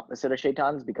exactly opposite of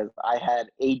Shaitan's because I had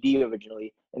AD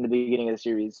originally in the beginning of the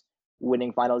series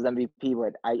winning Finals MVP,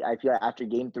 but I feel like after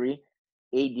Game 3,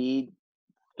 AD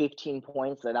 15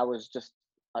 points, that was just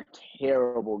a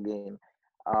terrible game.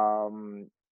 Um,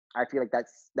 I feel like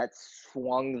that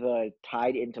swung the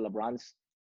tide into LeBron's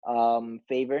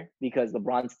favor because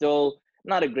LeBron's still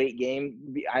not a great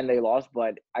game and they lost,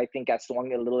 but I think that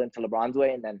swung it a little into LeBron's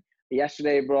way. And then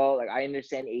yesterday, bro, like I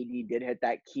understand AD did hit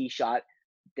that key shot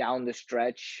down the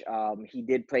stretch. He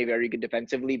did play very good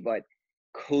defensively, but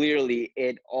clearly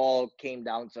it all came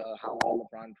down to how well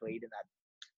LeBron played in that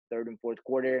third and fourth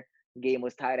quarter. Game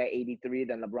was tied at 83.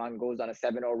 Then LeBron goes on a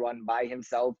 7-0 run by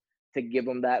himself to give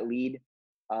him that lead.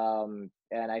 And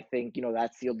I think,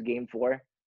 that sealed game 4.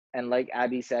 And like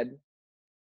Abby said,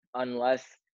 unless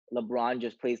LeBron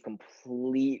just plays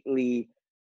completely,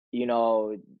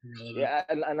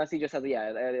 unless he just has,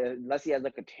 unless he has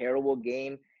like a terrible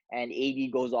game and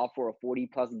AD goes off for a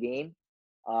 40-plus game,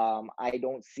 I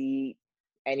don't see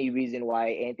any reason why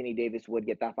Anthony Davis would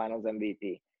get that Finals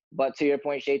MVP. But to your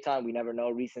point, Shaitan, we never know,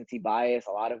 recency bias,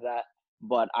 a lot of that.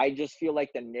 But I just feel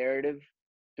like the narrative,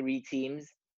 3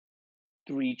 teams,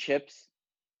 3 chips,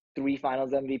 3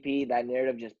 Finals MVP, that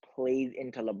narrative just plays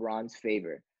into LeBron's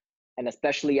favor. And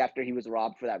especially after he was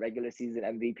robbed for that regular season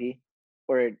MVP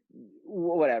or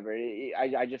whatever.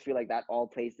 I just feel like that all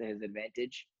plays to his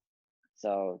advantage.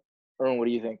 So, Erwin, what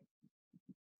do you think?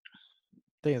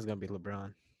 I think it's gonna be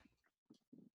LeBron.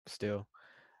 Still,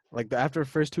 like after the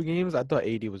first 2 games, I thought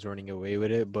AD was running away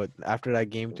with it, but after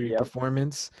that Game 3 Yep.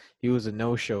 performance, he was a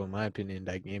no-show in my opinion.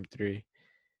 That Game 3.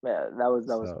 Yeah, that was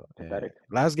So, pathetic.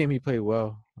 last game he played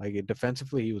well. Like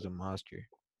defensively, he was a monster.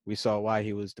 We saw why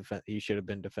he was he should have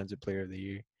been Defensive Player of the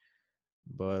Year.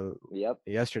 But Yep.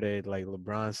 yesterday, like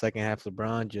LeBron, second half,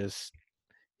 LeBron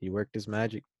he worked his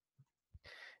magic.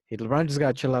 LeBron just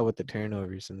got to chill out with the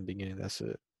turnovers in the beginning. That's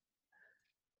it.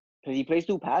 Because he plays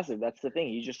too passive. That's the thing.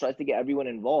 He just tries to get everyone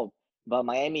involved. But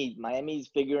Miami's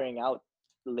figuring out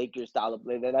the Lakers style of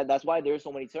play. That's why there's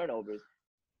so many turnovers.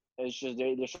 It's just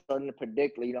they're starting to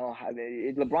predict.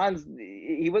 LeBron's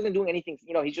he wasn't doing anything.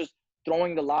 He's just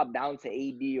throwing the lob down to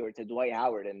AD or to Dwight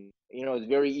Howard, and it's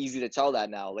very easy to tell that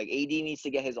now. Like AD needs to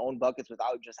get his own buckets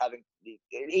without just having.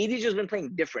 AD's just been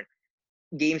playing different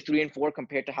games 3 and 4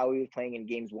 compared to how he was playing in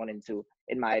games 1 and 2,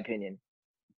 in my opinion.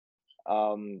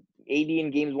 AD in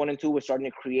games 1 and 2 was starting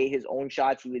to create his own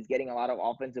shots. He was getting a lot of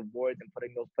offensive boards and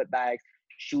putting those putbacks,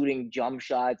 shooting jump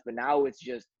shots. But now he's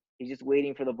just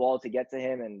waiting for the ball to get to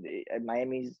him, and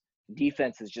Miami's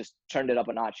defense has just turned it up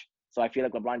a notch. So I feel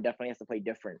like LeBron definitely has to play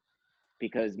different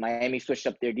because Miami switched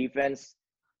up their defense.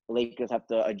 The Lakers have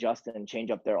to adjust and change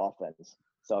up their offense.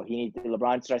 So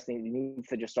LeBron needs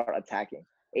to just start attacking.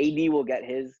 AD will get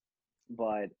his,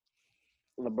 but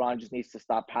LeBron just needs to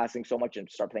stop passing so much and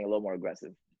start playing a little more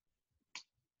aggressive.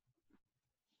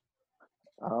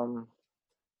 I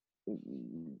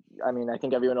mean, I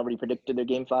think everyone already predicted their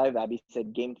Game 5. Abby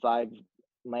said Game 5,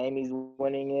 Miami's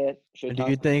winning it. And do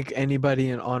you think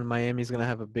anybody on Miami is gonna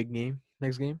have a big game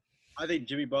next game? I think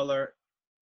Jimmy Butler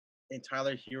and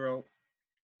Tyler Hero.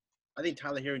 I think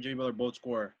Tyler Hero and Jimmy Butler both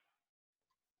score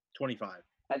 25.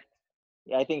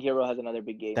 I think Hero has another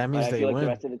big game. That means they win. The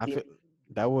rest of the team,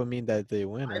 that would mean that they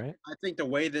win, right? I think the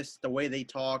way they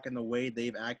talk and the way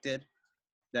they've acted,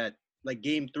 that like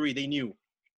Game 3, they knew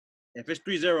if it's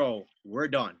 3-0, we're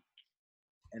done,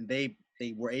 and they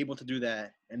were able to do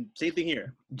that. And same thing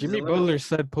here. Jimmy Butler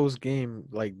said post game,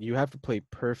 like you have to play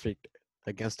perfect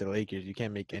against the Lakers. You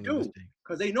can't make any mistake.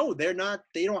 Because they know they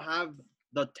don't have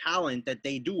the talent that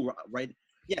they do, right?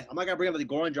 Yeah, I'm not gonna bring up the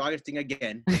Goran Dragic thing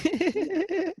again.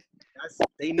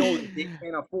 They know that they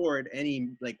can't afford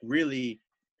any, like, really,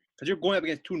 because you're going up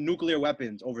against 2 nuclear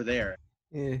weapons over there.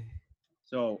 Yeah.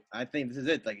 So I think this is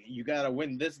it. Like, you gotta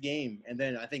win this game, and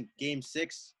then I think Game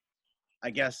 6,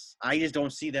 I guess I just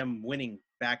don't see them winning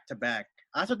back to back.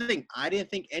 That's the thing. I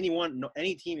didn't think any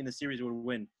team in the series would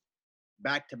win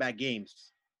back to back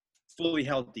games fully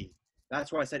healthy.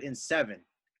 That's why I said in 7.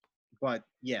 But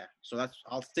yeah, so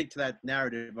I'll stick to that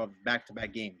narrative of back to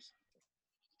back games.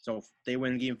 So if they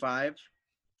win Game 5,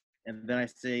 and then I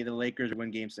say the Lakers win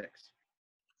Game 6.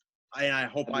 I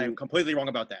hope I'm completely wrong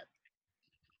about that.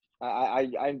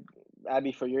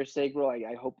 Abby, for your sake, bro,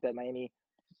 I hope that Miami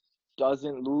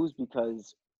doesn't lose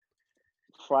because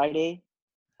Friday.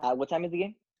 What time is the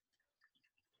game?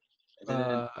 Is it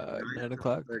in 9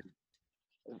 o'clock. 9:30?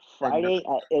 Friday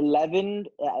at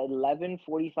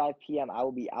 11:45 p.m. I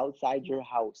will be outside your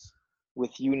house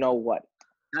with you know what,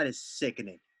 That is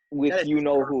sickening. with That is you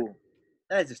know disturbing. who.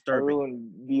 That is disturbing.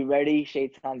 Everyone, be ready.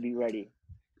 Shaitan, be ready.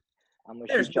 I'm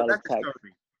gonna shoot y'all a That's text.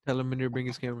 disturbing. Tell him when you bring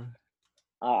his camera.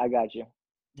 I got you.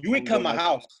 You ain't I'm come doing my my-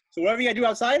 house. So whatever you gotta do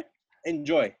outside,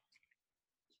 enjoy.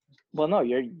 Well, no,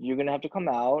 you're gonna have to come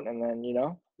out, and then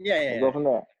Yeah, we'll go from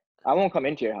there. I won't come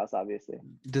into your house, obviously.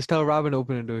 Just tell Robin to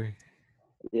open the door.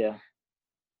 Yeah.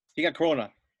 He got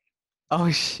corona. Oh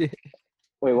shit.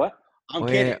 Wait, what? I'm Oh,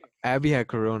 kidding. yeah, Abby had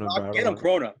corona, bro. I I'll don't get him want-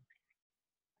 corona.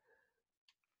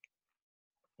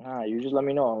 Nah, you just let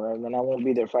me know, and then I won't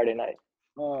be there Friday night.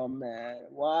 Oh man,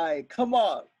 why? Come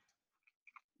on.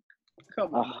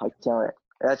 Come on. I can't wait.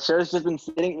 That shirt's just been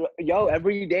sitting. Yo,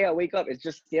 every day I wake up, it's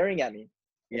just staring at me.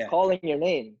 It's Yeah, calling your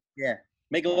name. yeah.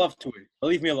 Make love to it. But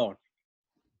leave me alone.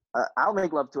 I'll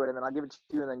make love to it, and then I'll give it to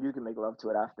you, and then you can make love to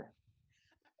it after.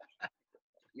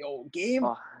 Yo, game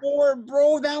Oh, 4,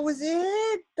 bro. That was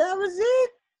it. That was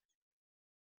it.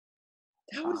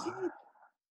 That was it.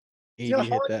 80 how hit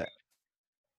hard- that.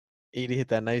 80 hit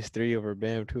that nice 3 over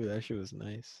Bam too. That shit was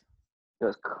nice. it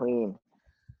was clean.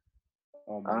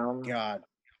 Oh my god.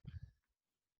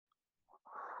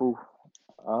 Whew.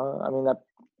 I mean,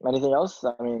 anything else?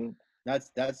 I mean, That's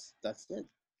it.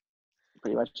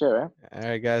 pretty much it, right? All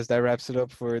right, guys, that wraps it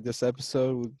up for this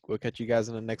episode. We'll catch you guys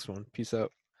in the next one. Peace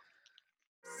out.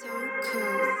 So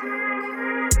cool.